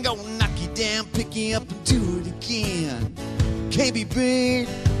win. Gonna knock you down, pick you up and do it again. KBB,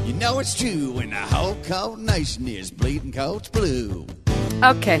 you know it's true when the whole cold nation is bleeding Colts blue.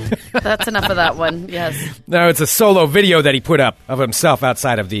 Okay, that's enough of that one. Yes. No, it's a solo video that he put up of himself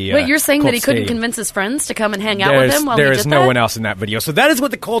outside of the Wait, you're saying that he Colts couldn't stadium. convince his friends to come and hang out with him while he There did is that? no one else in that video. So that is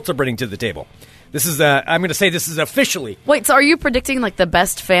what the Colts are bringing to the table. This is, I'm going to say this is officially. Wait, so are you predicting like the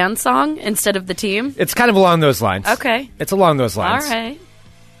best fan song instead of the team? It's kind of along those lines. Okay. It's along those lines. All right.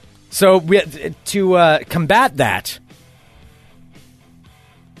 So to combat that,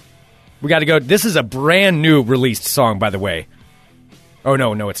 we got to go. This is a brand new released song, by the way. Oh,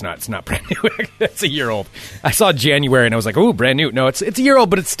 no, it's not. It's not brand new. It's a year old. I saw January and I was like, ooh, brand new. No, it's a year old,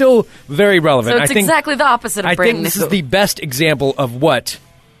 but it's still very relevant. So it's exactly the opposite of brand new. I think this is the best example of what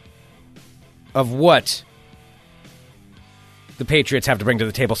the Patriots have to bring to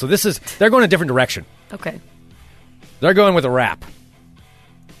the table. So they're going a different direction. Okay. They're going with a rap.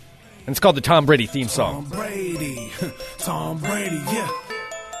 And it's called the Tom Brady theme song. Tom Brady, Tom Brady, yeah.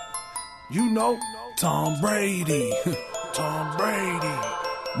 You know, Tom Brady, Tom Brady.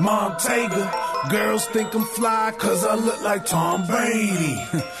 Montega, girls think I'm fly cause I look like Tom Brady.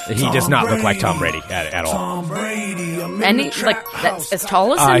 He does not look like Tom Brady at all. Tom Brady, and that's as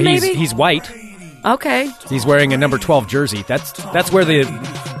tall as him, maybe? He's white. Okay. He's wearing a number 12 jersey. That's where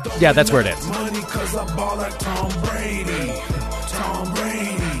that's where it is. Money cause I ball like Tom Brady. Tom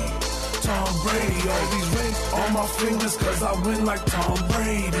Brady. Tom Brady. All these rings on my fingers cause I win like Tom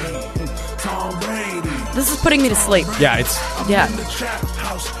Brady. Tom Brady. This is putting me to sleep. Yeah, Yeah.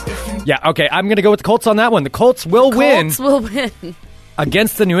 Yeah, okay, I'm going to go with the Colts on that one. The Colts will win. Colts will win.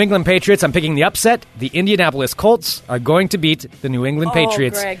 Against the New England Patriots, I'm picking the upset. The Indianapolis Colts are going to beat the New England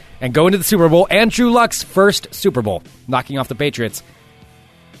Patriots Greg. and go into the Super Bowl. And Drew Luck's first Super Bowl, knocking off the Patriots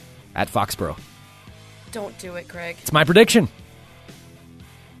at Foxborough. Don't do it, Greg. It's my prediction.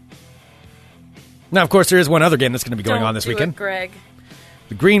 Now, of course, there is one other game that's going to be going on this weekend. It, Greg.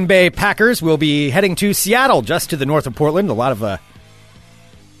 The Green Bay Packers will be heading to Seattle, just to the north of Portland. A lot of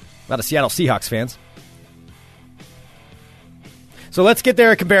Seattle Seahawks fans. So let's get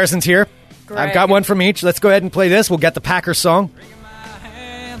their comparisons here. Greg. I've got one from each. Let's go ahead and play this. We'll get the Packers song.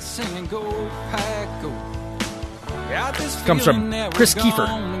 Comes from Chris Kiefer.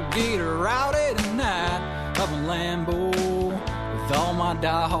 With all my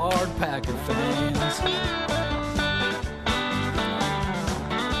diehard Packer fans.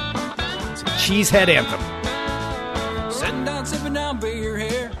 Cheesehead anthem. Sitting down, sipping down beer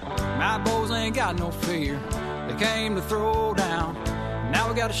here. My boys ain't got no fear. They came to throw down. Now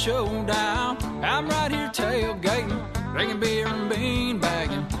we got a showdown. I'm right here tailgating, drinking beer and bean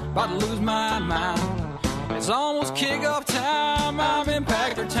bagging. About to lose my mind. It's almost kickoff time. I'm in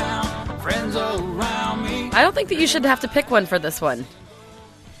Packer town. Friends all around me. I don't think that you should have to pick one for this one.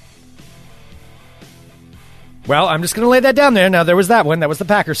 Well, I'm just going to lay that down there. Now, there was that one. That was the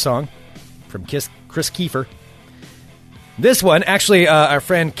Packers song from Chris Kiefer. This one, actually, our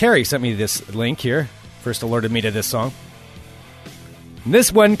friend Carrie sent me this link here. First alerted me to this song. And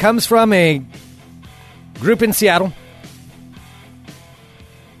this one comes from a group in Seattle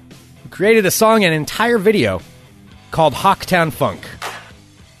who created a song and an entire video called Hawktown Funk.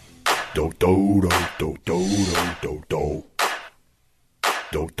 Do do do do do do do.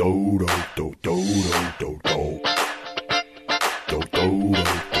 Do do do do do do do. Do do do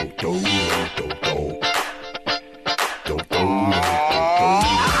do do do. Do do do.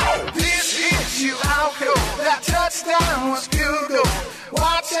 This hits you out cold. That touchdown was field goal.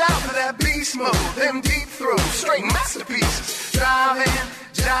 Watch out for that beast mode. Them deep throws, straight masterpieces. Driving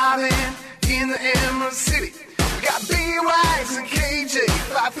in the Emerald City. We got B-Wags and KJ.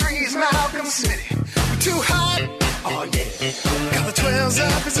 5-3's Malcolm Smitty. We're too hot. Oh yeah. Got the 12s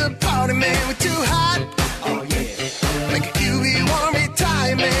up, it's a party, man. We're too hot. Oh yeah. Make a QB wanna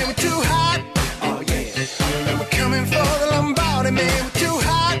retire, man. We're too hot. Oh yeah. And we're coming for the Lombardi, man. We're too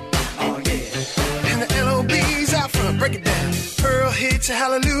hot. Oh yeah. And the LOB's out front, break it down. Pearl hits you,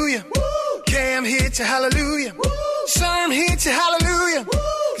 hallelujah. Woo! Cam hits you, hallelujah. Woo! Serm hits you, hallelujah. Woo!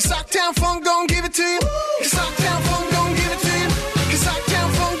 Socktown Funk gon' give it to you. Socktown Funk gon' give it to you.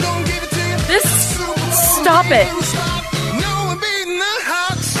 Socktown Funk gon' give it to you. This, stop it.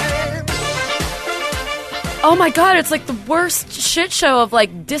 Oh my god, it's like the worst shit show of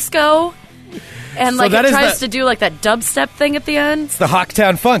like disco. And like it tries to do like that dubstep thing at the end. It's the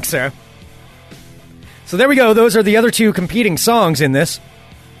Hawktown Funk, Sarah. So there we go. Those are the other two competing songs in this.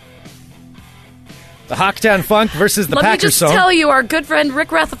 The Hawktown Funk versus the Packers song. Let me just tell you, our good friend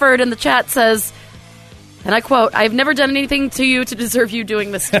Rick Rutherford in the chat says, and I quote, "I've never done anything to you to deserve you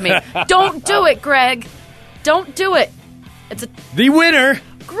doing this to me." Don't do it, Greg. Don't do it. It's the winner,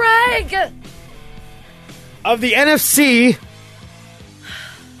 Greg, of the NFC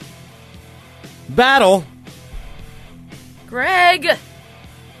battle. Greg.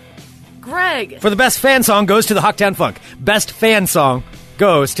 For the best fan song goes to the Hawktown Funk. Best fan song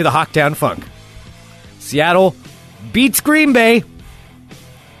goes to the Hawktown Funk. Seattle beats Green Bay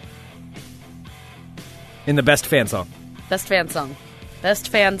in the best fan song. Best fan song. Best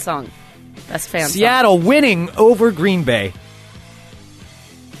fan song. Best fan song. Seattle winning over Green Bay.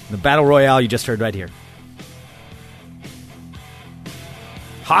 The Battle Royale you just heard right here.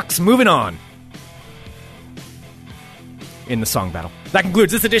 Hawks moving on in the song battle. That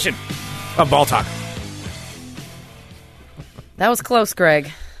concludes this edition of Ball Talk. That was close,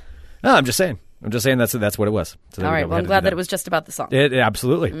 Greg. No, I'm just saying that's what it was. So All right. Well, I'm glad that it was just about the song.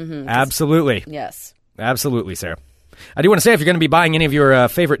 Absolutely. Absolutely. Yes. Absolutely, Sarah. I do want to say, if you're going to be buying any of your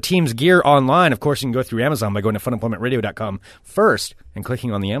favorite team's gear online, of course, you can go through Amazon by going to funemploymentradio.com first and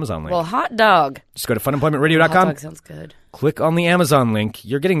clicking on the Amazon link. Well, hot dog. Just go to funemploymentradio.com. Hot dog sounds good. Click on the Amazon link.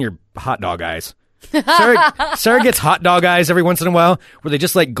 You're getting your hot dog eyes. Sarah gets hot dog eyes every once in a while where they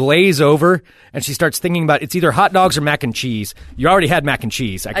just like glaze over and she starts thinking about it's either hot dogs or mac and cheese. You already had mac and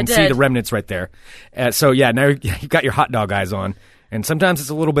cheese. I can see the remnants right there. So yeah, now you've got your hot dog eyes on. And sometimes it's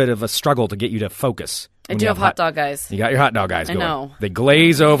a little bit of a struggle to get you to focus. I do have hot dog eyes. You got your hot dog eyes going. I know. They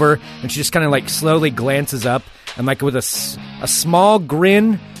glaze over and she just kind of like slowly glances up and like with a small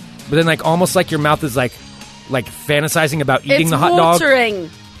grin, but then like almost like your mouth is like fantasizing about eating the hot dog. It's watering.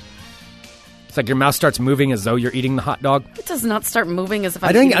 It's like your mouth starts moving as though you're eating the hot dog. It does not start moving as if I'm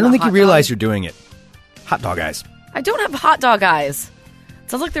I eating don't think you hot realize dog. you're doing it. Hot dog eyes. I don't have hot dog eyes. It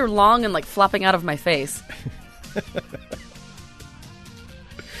sounds like they're long and like flopping out of my face.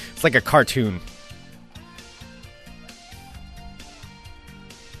 It's like a cartoon.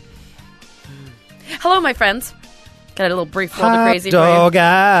 Hello, my friends. Got a little brief world of crazy hot dog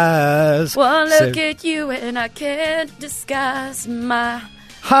eyes. Well, look at you and I can't disguise my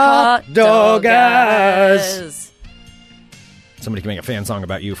hot dog eyes. eyes. Somebody can make a fan song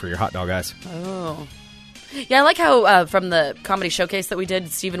about you for your hot dog eyes. Oh. Yeah, I like how from the comedy showcase that we did,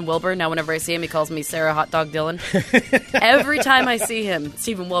 Stephen Wilbur, now whenever I see him, he calls me Sarah Hot Dog Dylan. Every time I see him,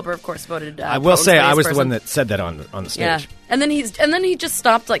 Stephen Wilbur, of course, voted I will say I was the one that said that on the stage. Yeah. And then he just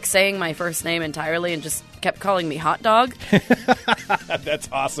stopped like saying my first name entirely and just kept calling me Hot Dog. That's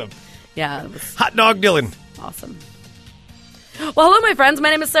awesome. Yeah. It was Hot Dog Dylan. awesome. Well, hello, my friends. My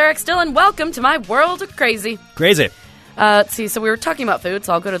name is Sarah X. Dillon. Welcome to my world of crazy. Crazy. Let's see. So we were talking about food,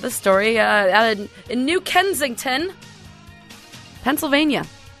 so I'll go to this story. In New Kensington, Pennsylvania.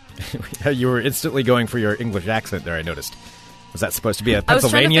 You were instantly going for your English accent there, I noticed. Was that supposed to be a I was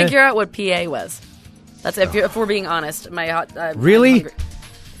trying Pennsylvania? to figure out what PA was. That's if we're being honest. My hot. Really? I'm hungry.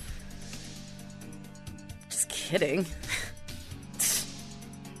 Just kidding.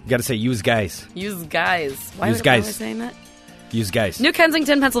 You got to say use guys. Use guys. Why Use was guys. I saying that? Use guys. New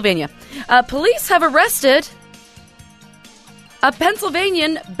Kensington, Pennsylvania. Police have arrested a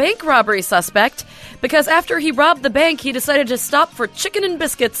Pennsylvanian bank robbery suspect because after he robbed the bank, he decided to stop for chicken and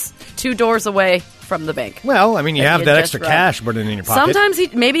biscuits 2 doors away from the bank. Well, I mean, you That have he that had extra just robbed. cash burning in your pocket. Sometimes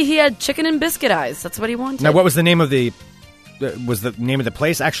he had chicken and biscuit eyes. That's what he wanted. Now, what was the name of was the name of the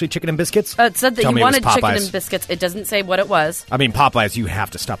place actually Chicken and Biscuits? It said that Tell he me it was wanted chicken Popeyes. and biscuits. It doesn't say what it was. I mean, Popeyes, you have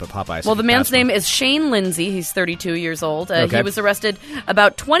to stop at Popeyes. Well, the man's That's one. name is Shane Lindsay. He's 32 years old. Okay. He was arrested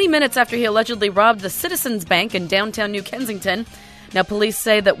about 20 minutes after he allegedly robbed the Citizens Bank in downtown New Kensington. Now, police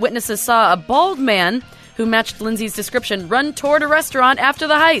say that witnesses saw a bald man who matched Lindsay's description run toward a restaurant after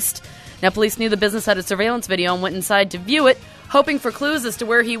the heist. Now, police knew the business had a surveillance video and went inside to view it, hoping for clues as to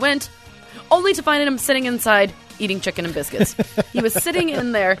where he went, only to find him sitting inside eating chicken and biscuits. He was sitting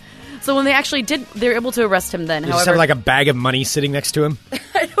in there. So when they actually did, they were able to arrest him then. You just However, have like a bag of money sitting next to him.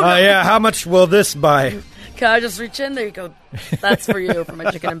 Yeah, how much will this buy? can I just reach in? There you go. That's for you, for my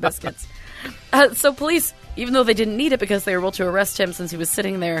chicken and biscuits. So police, even though they didn't need it because they were able to arrest him since he was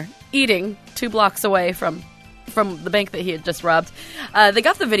sitting there eating 2 blocks away from the bank that he had just robbed, they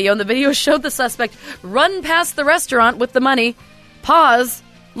got the video, and the video showed the suspect run past the restaurant with the money, pause,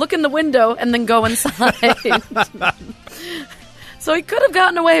 look in the window, and then go inside. So he could have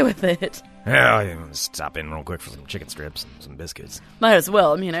gotten away with it. Yeah, I'll stop in real quick for some chicken strips and some biscuits. Might as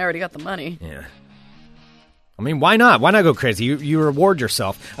well. I mean, I already got the money. Yeah. I mean, why not? Why not go crazy? You reward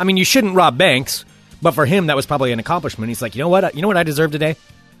yourself. I mean, you shouldn't rob banks, but for him, that was probably an accomplishment. He's like, you know what? You know what I deserve today?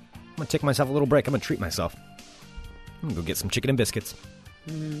 I'm going to take myself a little break. I'm going to treat myself. I'm going to go get some chicken and biscuits.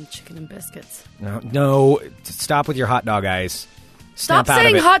 Chicken and biscuits. No, stop with your hot dog eyes. Stop Snap out of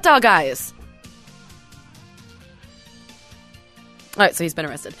saying it. hot dog eyes. All right, so he's been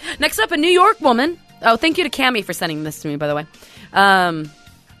arrested. Next up, a New York woman. Oh, thank you to Cammie for sending this to me, by the way.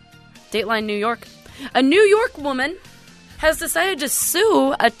 Dateline New York. A New York woman has decided to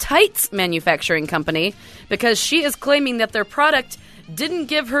sue a tights manufacturing company because she is claiming that their product didn't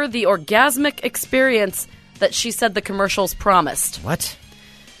give her the orgasmic experience that she said the commercials promised. What?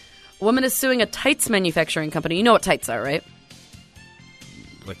 A woman is suing a tights manufacturing company. You know what tights are, right?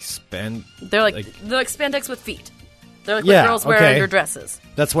 Like span? They're like spandex with feet. They're like Yeah, what girls wear okay. under dresses.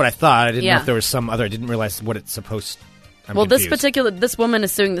 That's what I thought. I didn't know Yeah. if there was some other. I didn't realize what it's supposed Well, confused. this woman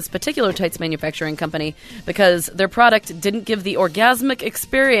is suing this particular tights manufacturing company because their product didn't give the orgasmic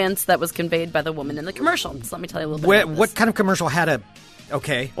experience that was conveyed by the woman in the commercial. So let me tell you a little bit about this. What kind of commercial had a...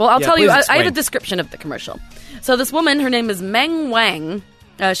 Okay. Well, I'll tell you, please I have a explain. description of the commercial. So this woman, her name is Meng Wang.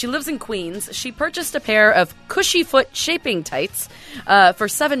 She lives in Queens. She purchased a pair of cushy foot shaping tights for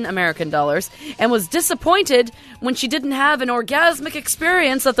 $7 American and was disappointed when she didn't have an orgasmic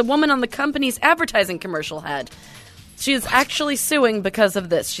experience that the woman on the company's advertising commercial had. She is actually suing because of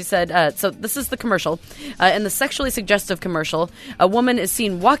this. She said, so this is the commercial. In the sexually suggestive commercial, a woman is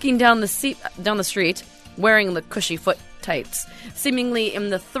seen walking down the street wearing the cushy foot tights, seemingly in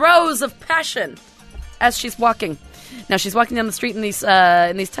the throes of passion as she's walking. Now, she's walking down the street in these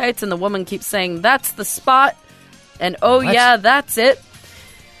tights, and the woman keeps saying, "That's the spot," and "Oh, yeah, that's it."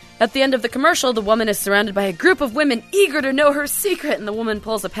 At the end of the commercial, the woman is surrounded by a group of women eager to know her secret, and the woman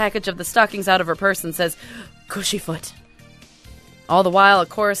pulls a package of the stockings out of her purse and says, "Cushy foot." All the while, a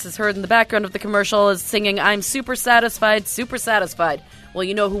chorus is heard in the background of the commercial is singing, "I'm super satisfied, super satisfied." Well,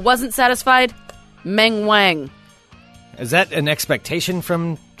 you know who wasn't satisfied? Meng Wang. Is that an expectation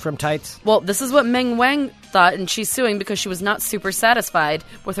from tights? Well, this is what Meng Wang thought, and she's suing because she was not super satisfied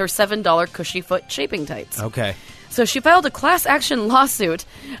with her $7 cushy foot shaping tights. Okay. So she filed a class action lawsuit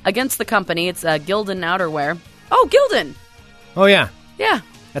against the company. It's Gildan Outerwear. Oh, Gildan! Oh, yeah. Yeah.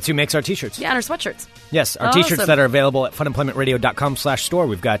 That's who makes our T-shirts. Yeah, and her sweatshirts. Yes, our T-shirts Awesome. that are available at funemploymentradio.com/store.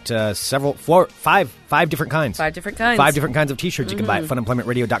 We've got five different kinds. 5 different kinds. 5 different kinds of T-shirts you can buy at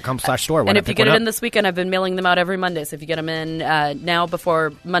funemploymentradio.com/store. And if you get it in this weekend, I've been mailing them out every Monday. So if you get them in now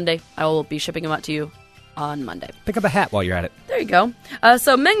before Monday, I will be shipping them out to you on Monday. Pick up a hat while you're at it. There you go.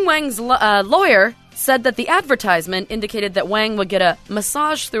 So Meng Wang's lawyer said that the advertisement indicated that Wang would get a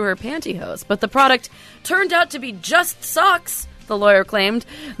massage through her pantyhose, but the product turned out to be just socks, the lawyer claimed.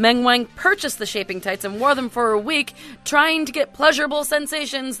 Meng Wang purchased the shaping tights and wore them for a week, trying to get pleasurable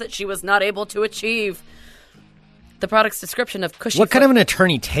sensations that she was not able to achieve. The product's description of cushy What kind of an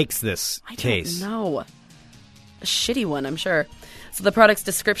attorney takes this case? No, a shitty one, I'm sure. So the product's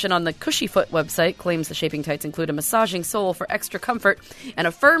description on the Cushy Foot website claims the shaping tights include a massaging sole for extra comfort and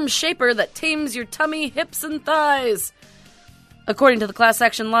a firm shaper that tames your tummy, hips, and thighs. According to the class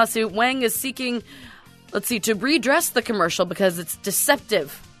action lawsuit, Wang is seeking, to redress the commercial because it's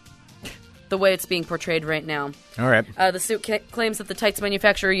deceptive, the way it's being portrayed right now. All right. The suit claims that the tights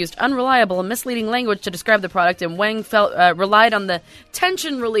manufacturer used unreliable and misleading language to describe the product, and Wang relied on the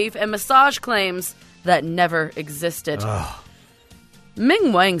tension relief and massage claims that never existed. Ugh.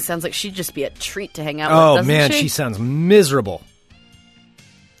 Meng Wang sounds like she'd just be a treat to hang out with, doesn't man, she? she sounds miserable.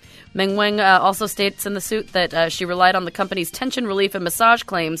 Meng Wang also states in the suit that she relied on the company's tension relief and massage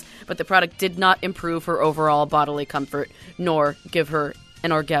claims, but the product did not improve her overall bodily comfort, nor give her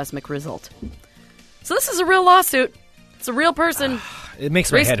an orgasmic result. So this is a real lawsuit. It's a real person. It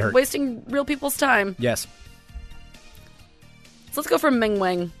makes my head hurt. Wasting real people's time. Yes. So let's go from Meng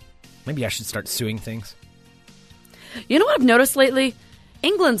Wang. Maybe I should start suing things. You know what I've noticed lately?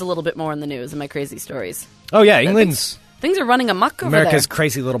 England's a little bit more in the news in my crazy stories. Oh, yeah, England's... Things are running amok over America's there.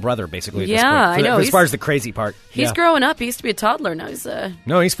 crazy little brother, basically. At Yeah, this point. I know. As far as the crazy part. He's growing up. He used to be a toddler. Now he's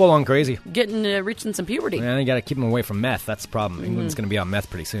No, he's full on crazy. reaching some puberty. Yeah, you got to keep him away from meth. That's the problem. England's going to be on meth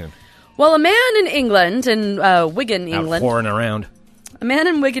pretty soon. Well, a man in England, in Wigan, England... Out whoring around. A man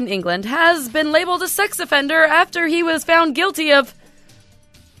in Wigan, England, has been labeled a sex offender after he was found guilty of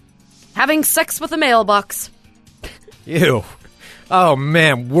having sex with a mailbox. Ew. Oh,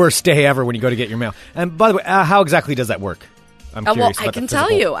 man, worst day ever when you go to get your mail. And by the way, how exactly does that work? I'm curious. Well, I can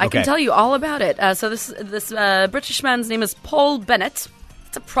tell you. I can tell you all about it. So this British man's name is Paul Bennett.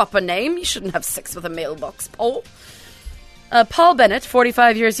 It's a proper name. You shouldn't have sex with a mailbox, Paul. Paul Bennett,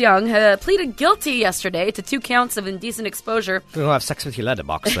 45 years young, pleaded guilty yesterday to 2 counts of indecent exposure. We'll have sex with your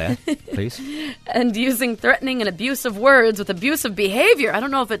letterbox there, please. And using threatening and abusive words with abusive behavior. I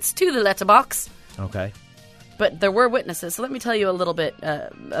don't know if it's to the letterbox. Okay. But there were witnesses, so let me tell you a little bit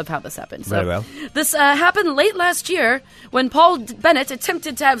of how this happened. So, Very well. This happened late last year when Paul Bennett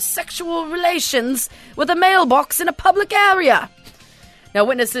attempted to have sexual relations with a mailbox in a public area. Now,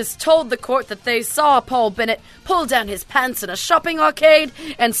 witnesses told the court that they saw Paul Bennett pull down his pants in a shopping arcade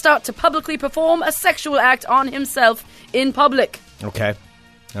and start to publicly perform a sexual act on himself in public. Okay.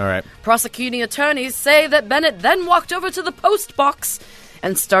 All right. Prosecuting attorneys say that Bennett then walked over to the post box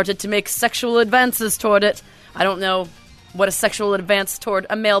and started to make sexual advances toward it. I don't know what a sexual advance toward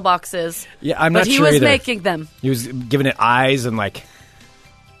a mailbox is. Yeah, I'm not sure But he was either. making them. He was giving it eyes and like,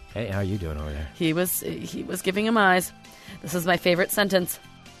 hey, how you doing over there? He was giving him eyes. This is my favorite sentence.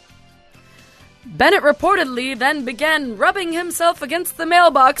 Bennett reportedly then began rubbing himself against the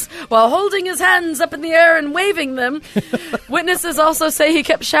mailbox while holding his hands up in the air and waving them. Witnesses also say he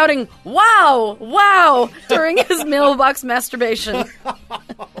kept shouting, "Wow, wow," during his mailbox masturbation.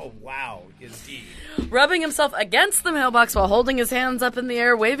 Oh, wow, indeed. Rubbing himself against the mailbox while holding his hands up in the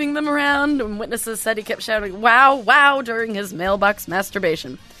air, waving them around, and witnesses said he kept shouting, "Wow, wow," during his mailbox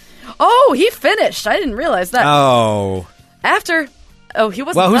masturbation. Oh, he finished. I didn't realize that. Oh. He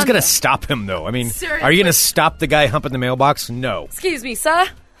wasn't. Well, who's done, going though. to stop him, though? I mean, Seriously. are you going to stop the guy humping the mailbox? No. Excuse me, sir.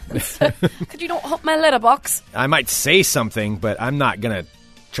 Could you not hump my letterbox? I might say something, but I'm not going to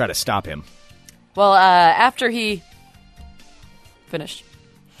try to stop him. Well, after he finished,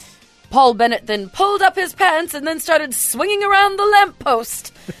 Paul Bennett then pulled up his pants and then started swinging around the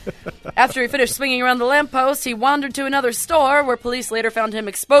lamppost. After he finished swinging around the lamppost, he wandered to another store where police later found him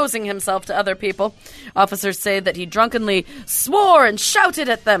exposing himself to other people. Officers say that he drunkenly swore and shouted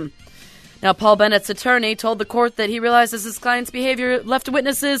at them. Now, Paul Bennett's attorney told the court that he realizes his client's behavior left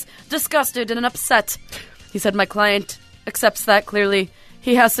witnesses disgusted and upset. He said, "My client accepts that clearly.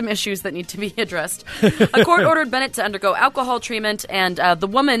 He has some issues that need to be addressed." A court ordered Bennett to undergo alcohol treatment, and the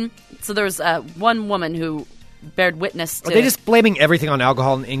woman... So there was one woman who bared witness to... Are they just blaming everything on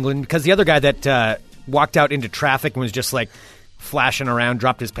alcohol in England? Because the other guy that walked out into traffic and was just, like, flashing around,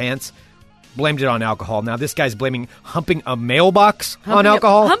 dropped his pants, blamed it on alcohol. Now this guy's blaming humping a mailbox on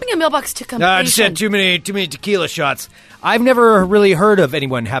alcohol? Humping a mailbox to completion. I just had too many tequila shots. I've never really heard of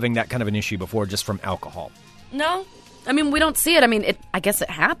anyone having that kind of an issue before just from alcohol. No? I mean, we don't see it. I mean, I guess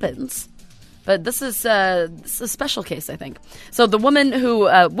it happens. But this is a special case, I think. So the woman who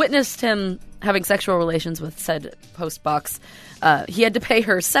witnessed him having sexual relations with said postbox, he had to pay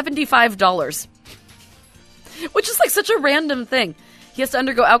her $75, which is like such a random thing. He has to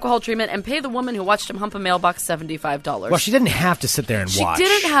undergo alcohol treatment and pay the woman who watched him hump a mailbox $75. Well, she didn't have to sit there and watch. She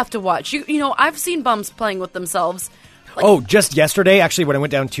didn't have to watch. You know, I've seen bums playing with themselves. Like, just yesterday, actually, when I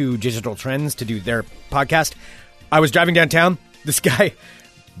went down to Digital Trends to do their podcast, I was driving downtown. This guy...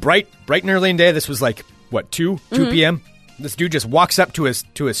 Bright and early in the day. This was like, 2 p.m.? This dude just walks up to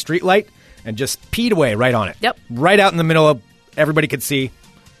a street light and just peed away right on it. Yep. Right out in the middle of, everybody could see,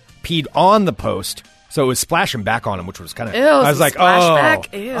 peed on the post. So it was splashing back on him, which was kind of... I was like,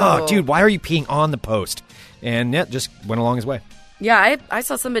 oh, dude, why are you peeing on the post? And yeah, just went along his way. Yeah, I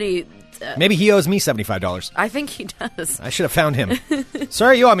saw somebody... Maybe he owes me $75. I think he does. I should have found him.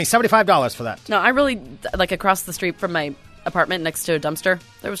 Sorry, you owe me $75 for that. No, I really, like, across the street from my apartment next to a dumpster,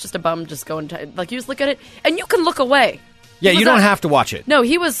 there was just a bum just going to, like, you just look at it, and you can look away. Yeah, you don't have to watch it. No,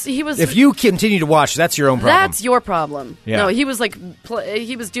 he was... If you continue to watch, that's your own problem. That's your problem. Yeah. No, he was like,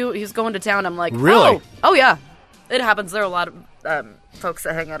 he was going to town. I'm like, really? Oh yeah, it happens. There are a lot of folks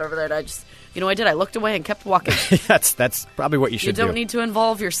that hang out over there. And I just, you know what I did? I looked away and kept walking. That's probably what you should do. You don't need to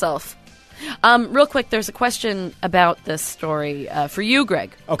involve yourself. Real quick, there's a question about this story for you,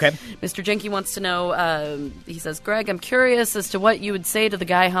 Greg. Okay. Mr. Jenke wants to know, he says, Greg, I'm curious as to what you would say to the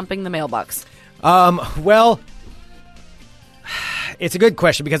guy humping the mailbox. Well, it's a good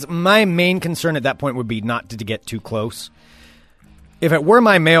question because my main concern at that point would be not to get too close. If it were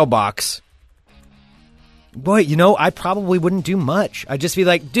my mailbox, boy, you know, I probably wouldn't do much. I'd just be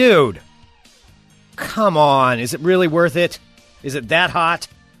like, dude, come on. Is it really worth it? Is it that hot?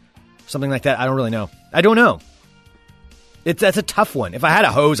 Something like that. I don't really know. I don't know. That's a tough one. If I had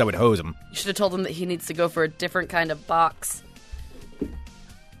a hose, I would hose him. You should have told him that he needs to go for a different kind of box.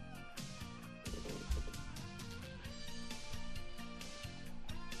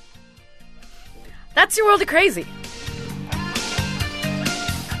 That's your world of crazy.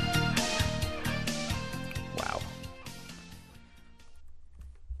 Wow,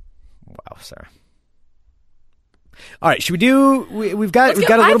 Sarah. All right, should we do? We've got a little bit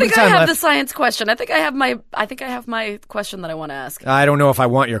of time left. I think I have the science question. I think I have my question that I want to ask. I don't know if I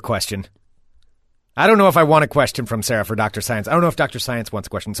want your question. I don't know if I want a question from Sarah for Dr. Science. I don't know if Dr. Science wants a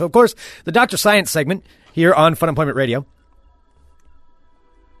question. So, of course, the Dr. Science segment here on Fun Employment Radio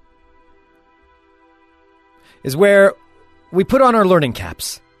is where we put on our learning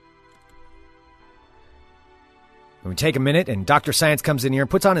caps. And we take a minute, and Dr. Science comes in here and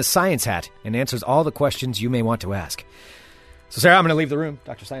puts on his science hat and answers all the questions you may want to ask. So, Sarah, I'm going to leave the room.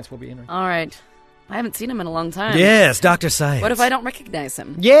 Dr. Science will be in. All right. I haven't seen him in a long time. Yes, Dr. Science. What if I don't recognize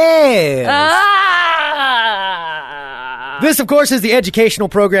him? Yes! Ah! This, of course, is the educational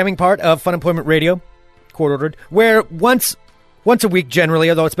programming part of Fun Employment Radio, court-ordered, where once a week, generally,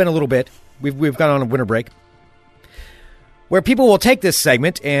 although it's been a little bit, we've gone on a winter break, where people will take this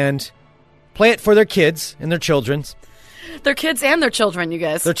segment and play it for their kids and their children's. Their kids and their children, you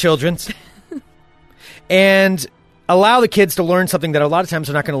guys. Their children's. And allow the kids to learn something that a lot of times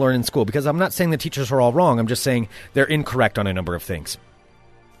they're not going to learn in school, because I'm not saying the teachers are all wrong. I'm just saying they're incorrect on a number of things.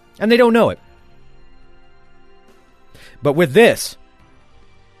 And they don't know it. But with this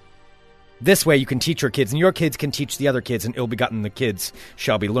way you can teach your kids, and your kids can teach the other kids, and ill-begotten the kids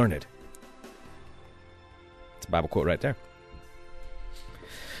shall be learned. It's a Bible quote right there.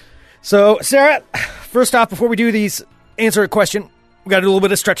 So, Sarah, first off, before we do these answer a question, we got to do a little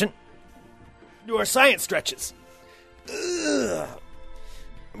bit of stretching. Do our science stretches. Ugh.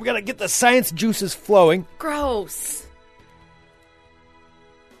 We got to get the science juices flowing. Gross.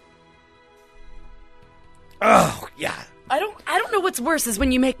 Oh, yeah. I don't know what's worse, is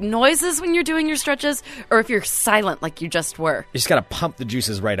when you make noises when you're doing your stretches, or if you're silent like you just were. You just got to pump the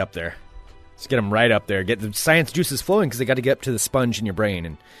juices right up there. Just get them right up there. Get the science juices flowing, because they got to get up to the sponge in your brain,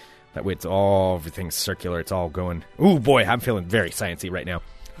 and that way everything's circular. It's all going. Ooh, boy, I'm feeling very sciencey right now.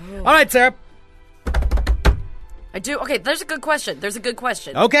 Oh. All right, Sarah. I do. Okay, there's a good question.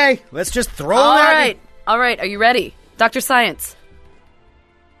 Okay, let's just throw All that. right. All right, are you ready? Dr. Science.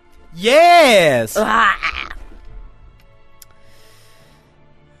 Yes.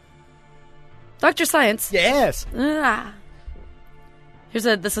 Dr. Science. Yes.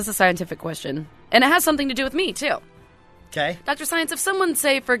 This is a scientific question, and it has something to do with me, too. Okay. Dr. Science, if someone,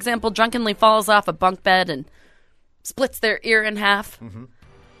 say, for example, drunkenly falls off a bunk bed and splits their ear in half. Mm-hmm.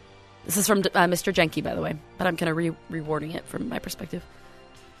 This is from Mr. Jenke, by the way, but I'm kind of rewording it from my perspective.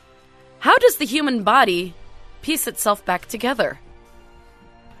 How does the human body piece itself back together?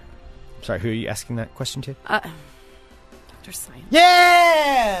 Sorry, who are you asking that question to? Dr. Science.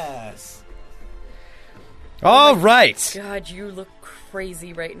 Yes! All right. God, you look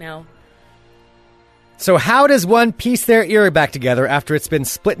crazy right now. So how does one piece their ear back together after it's been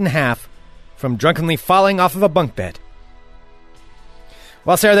split in half from drunkenly falling off of a bunk bed?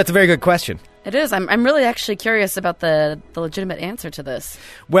 Well, Sarah, that's a very good question. It is. I'm really actually curious about the legitimate answer to this.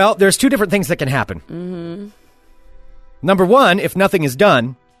 Well, there's two different things that can happen. Mm-hmm. Number one, if nothing is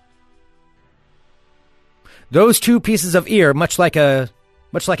done, those two pieces of ear, much like an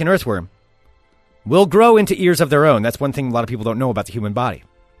earthworm, will grow into ears of their own. That's one thing a lot of people don't know about the human body.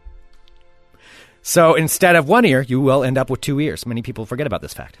 So instead of one ear, you will end up with two ears. Many people forget about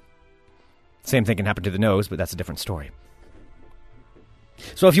this fact. Same thing can happen to the nose, but that's a different story.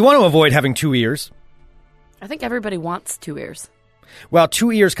 So if you want to avoid having two ears... I think everybody wants two ears. Well,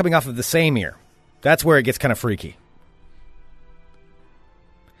 two ears coming off of the same ear. That's where it gets kind of freaky.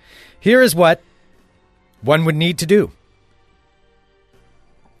 Here is what one would need to do.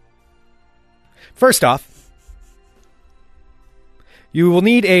 First off, you will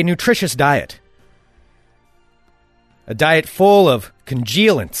need a nutritious diet. A diet full of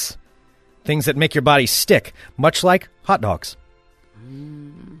congealants, things that make your body stick, much like hot dogs.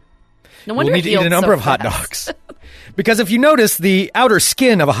 No wonder we'll need to eat a number of hot dogs. Because if you notice, the outer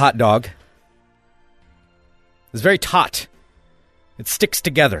skin of a hot dog is very taut. It sticks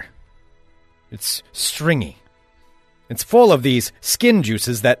together. It's stringy. It's full of these skin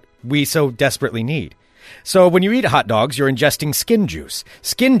juices that we so desperately need. So when you eat hot dogs, you're ingesting skin juice.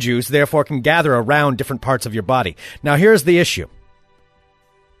 Skin juice, therefore, can gather around different parts of your body. Now, here's the issue.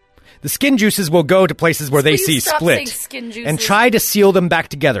 The skin juices will go to places where they see split and try to seal them back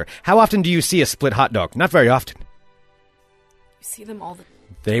together. How often do you see a split hot dog? Not very often. You see them all the time.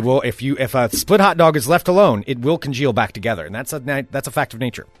 They will. If a split hot dog is left alone, it will congeal back together, and that's a fact of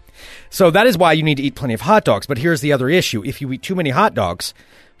nature. So that is why you need to eat plenty of hot dogs. But here's the other issue: if you eat too many hot dogs,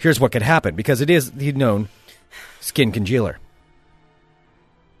 here's what could happen, because it is the known skin congealer.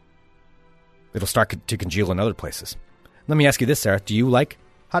 It'll start to congeal in other places. Let me ask you this, Sarah: do you like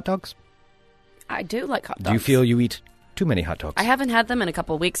hot dogs? I do like hot dogs. Do you feel you eat too many hot dogs? I haven't had them in a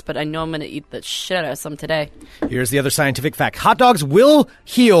couple of weeks, but I know I'm going to eat the shit out of some today. Here's the other scientific fact. Hot dogs will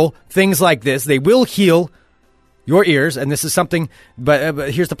heal things like this. They will heal your ears, and this is something,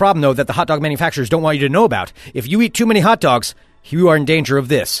 but here's the problem, though, that the hot dog manufacturers don't want you to know about. If you eat too many hot dogs, you are in danger of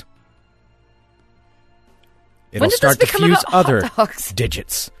this. It'll start to fuse other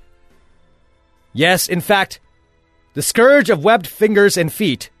digits. Yes, in fact, the scourge of webbed fingers and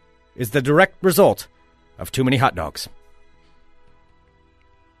feet is the direct result of too many hot dogs.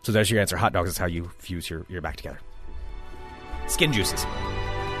 So there's your answer. Hot dogs is how you fuse your ear back together. Skin juices.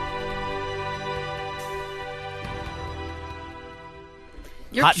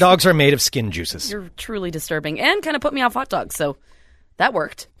 Hot dogs are made of skin juices. You're truly disturbing, and kind of put me off hot dogs, so that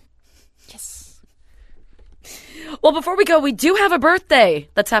worked. Yes. Well, before we go, we do have a birthday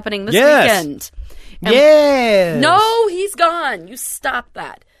that's happening this weekend. Yes. No, he's gone. You stop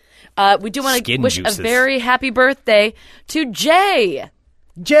that. We do want to wish a very happy birthday to Jay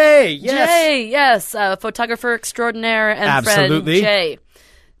Jay, yes. Jay, yes. Photographer extraordinaire and Absolutely. friend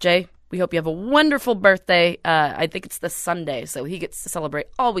Jay, we hope you have a wonderful birthday. I think it's this Sunday, so he gets to celebrate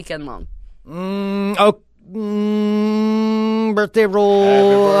all weekend long. Birthday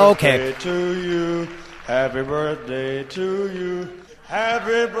roll. Happy birthday to you. Happy birthday to you.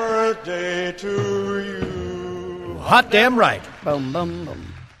 Happy birthday to you. Hot damn right. Boom, boom,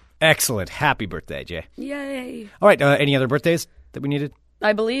 boom. Excellent. Happy birthday, Jay. Yay. All right. Any other birthdays that we needed?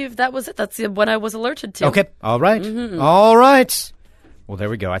 I believe that was it. That's what I was alerted to. Okay. All right. All right. Well, there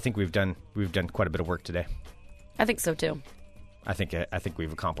we go. I think we've done quite a bit of work today. I think so too. I think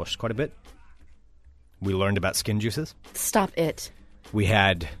we've accomplished quite a bit. We learned about skin juices. Stop it. We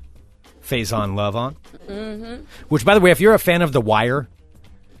had Faizon Love on. Mm-hmm. Which, by the way, if you're a fan of The Wire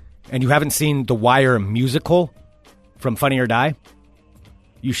and you haven't seen The Wire musical from Funny or Die,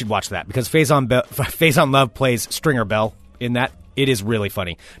 you should watch that because Faizon Love plays Stringer Bell in that. It is really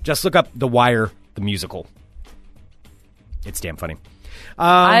funny. Just look up The Wire, the musical. It's damn funny.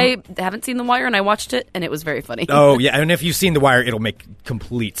 I haven't seen The Wire, and I watched it, and it was very funny. Oh, yeah. And if you've seen The Wire, it'll make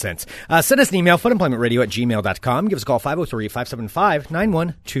complete sense. Send us an email, funemploymentradio@gmail.com. Give us a call,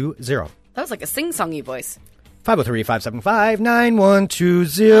 503-575-9120. That was like a sing-songy voice.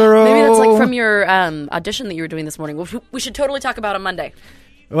 503-575-9120. Maybe that's like from your audition that you were doing this morning, which we should totally talk about on Monday.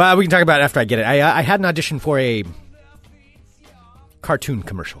 Well, we can talk about it after I get it. I had an audition for a cartoon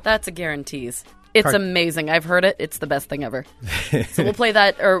commercial. That's a guarantees. It's amazing. I've heard it. It's the best thing ever. So we'll play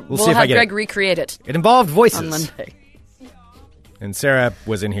that, or we'll have Greg recreate it. It involved voices. On Monday. And Sarah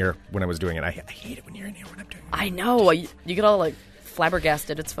was in here when I was doing it. I hate it when you're in here when I'm doing it. I know. You get all like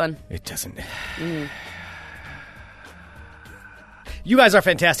flabbergasted. It's fun. It doesn't. You guys are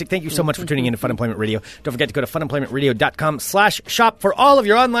fantastic. Thank you so much for tuning in to Fun Employment Radio. Don't forget to go to funemploymentradio.com/shop for all of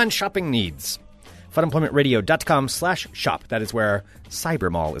your online shopping needs. funemploymentradio.com/shop. That is where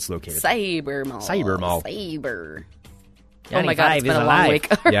Cyber Mall is located. Cyber Mall. Oh my God, it's been a long week.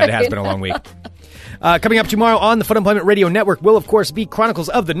 Yeah, it has been a long week. Coming up tomorrow on the Fun Employment Radio Network will, of course, be Chronicles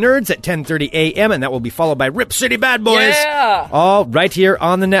of the Nerds at 10:30 a.m., and that will be followed by Rip City Bad Boys. Yeah! All right here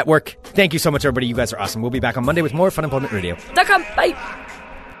on the network. Thank you so much, everybody. You guys are awesome. We'll be back on Monday with more Fun Employment Radio. .com. Bye.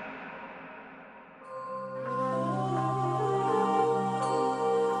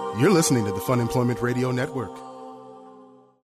 You're listening to the Fun Employment Radio Network.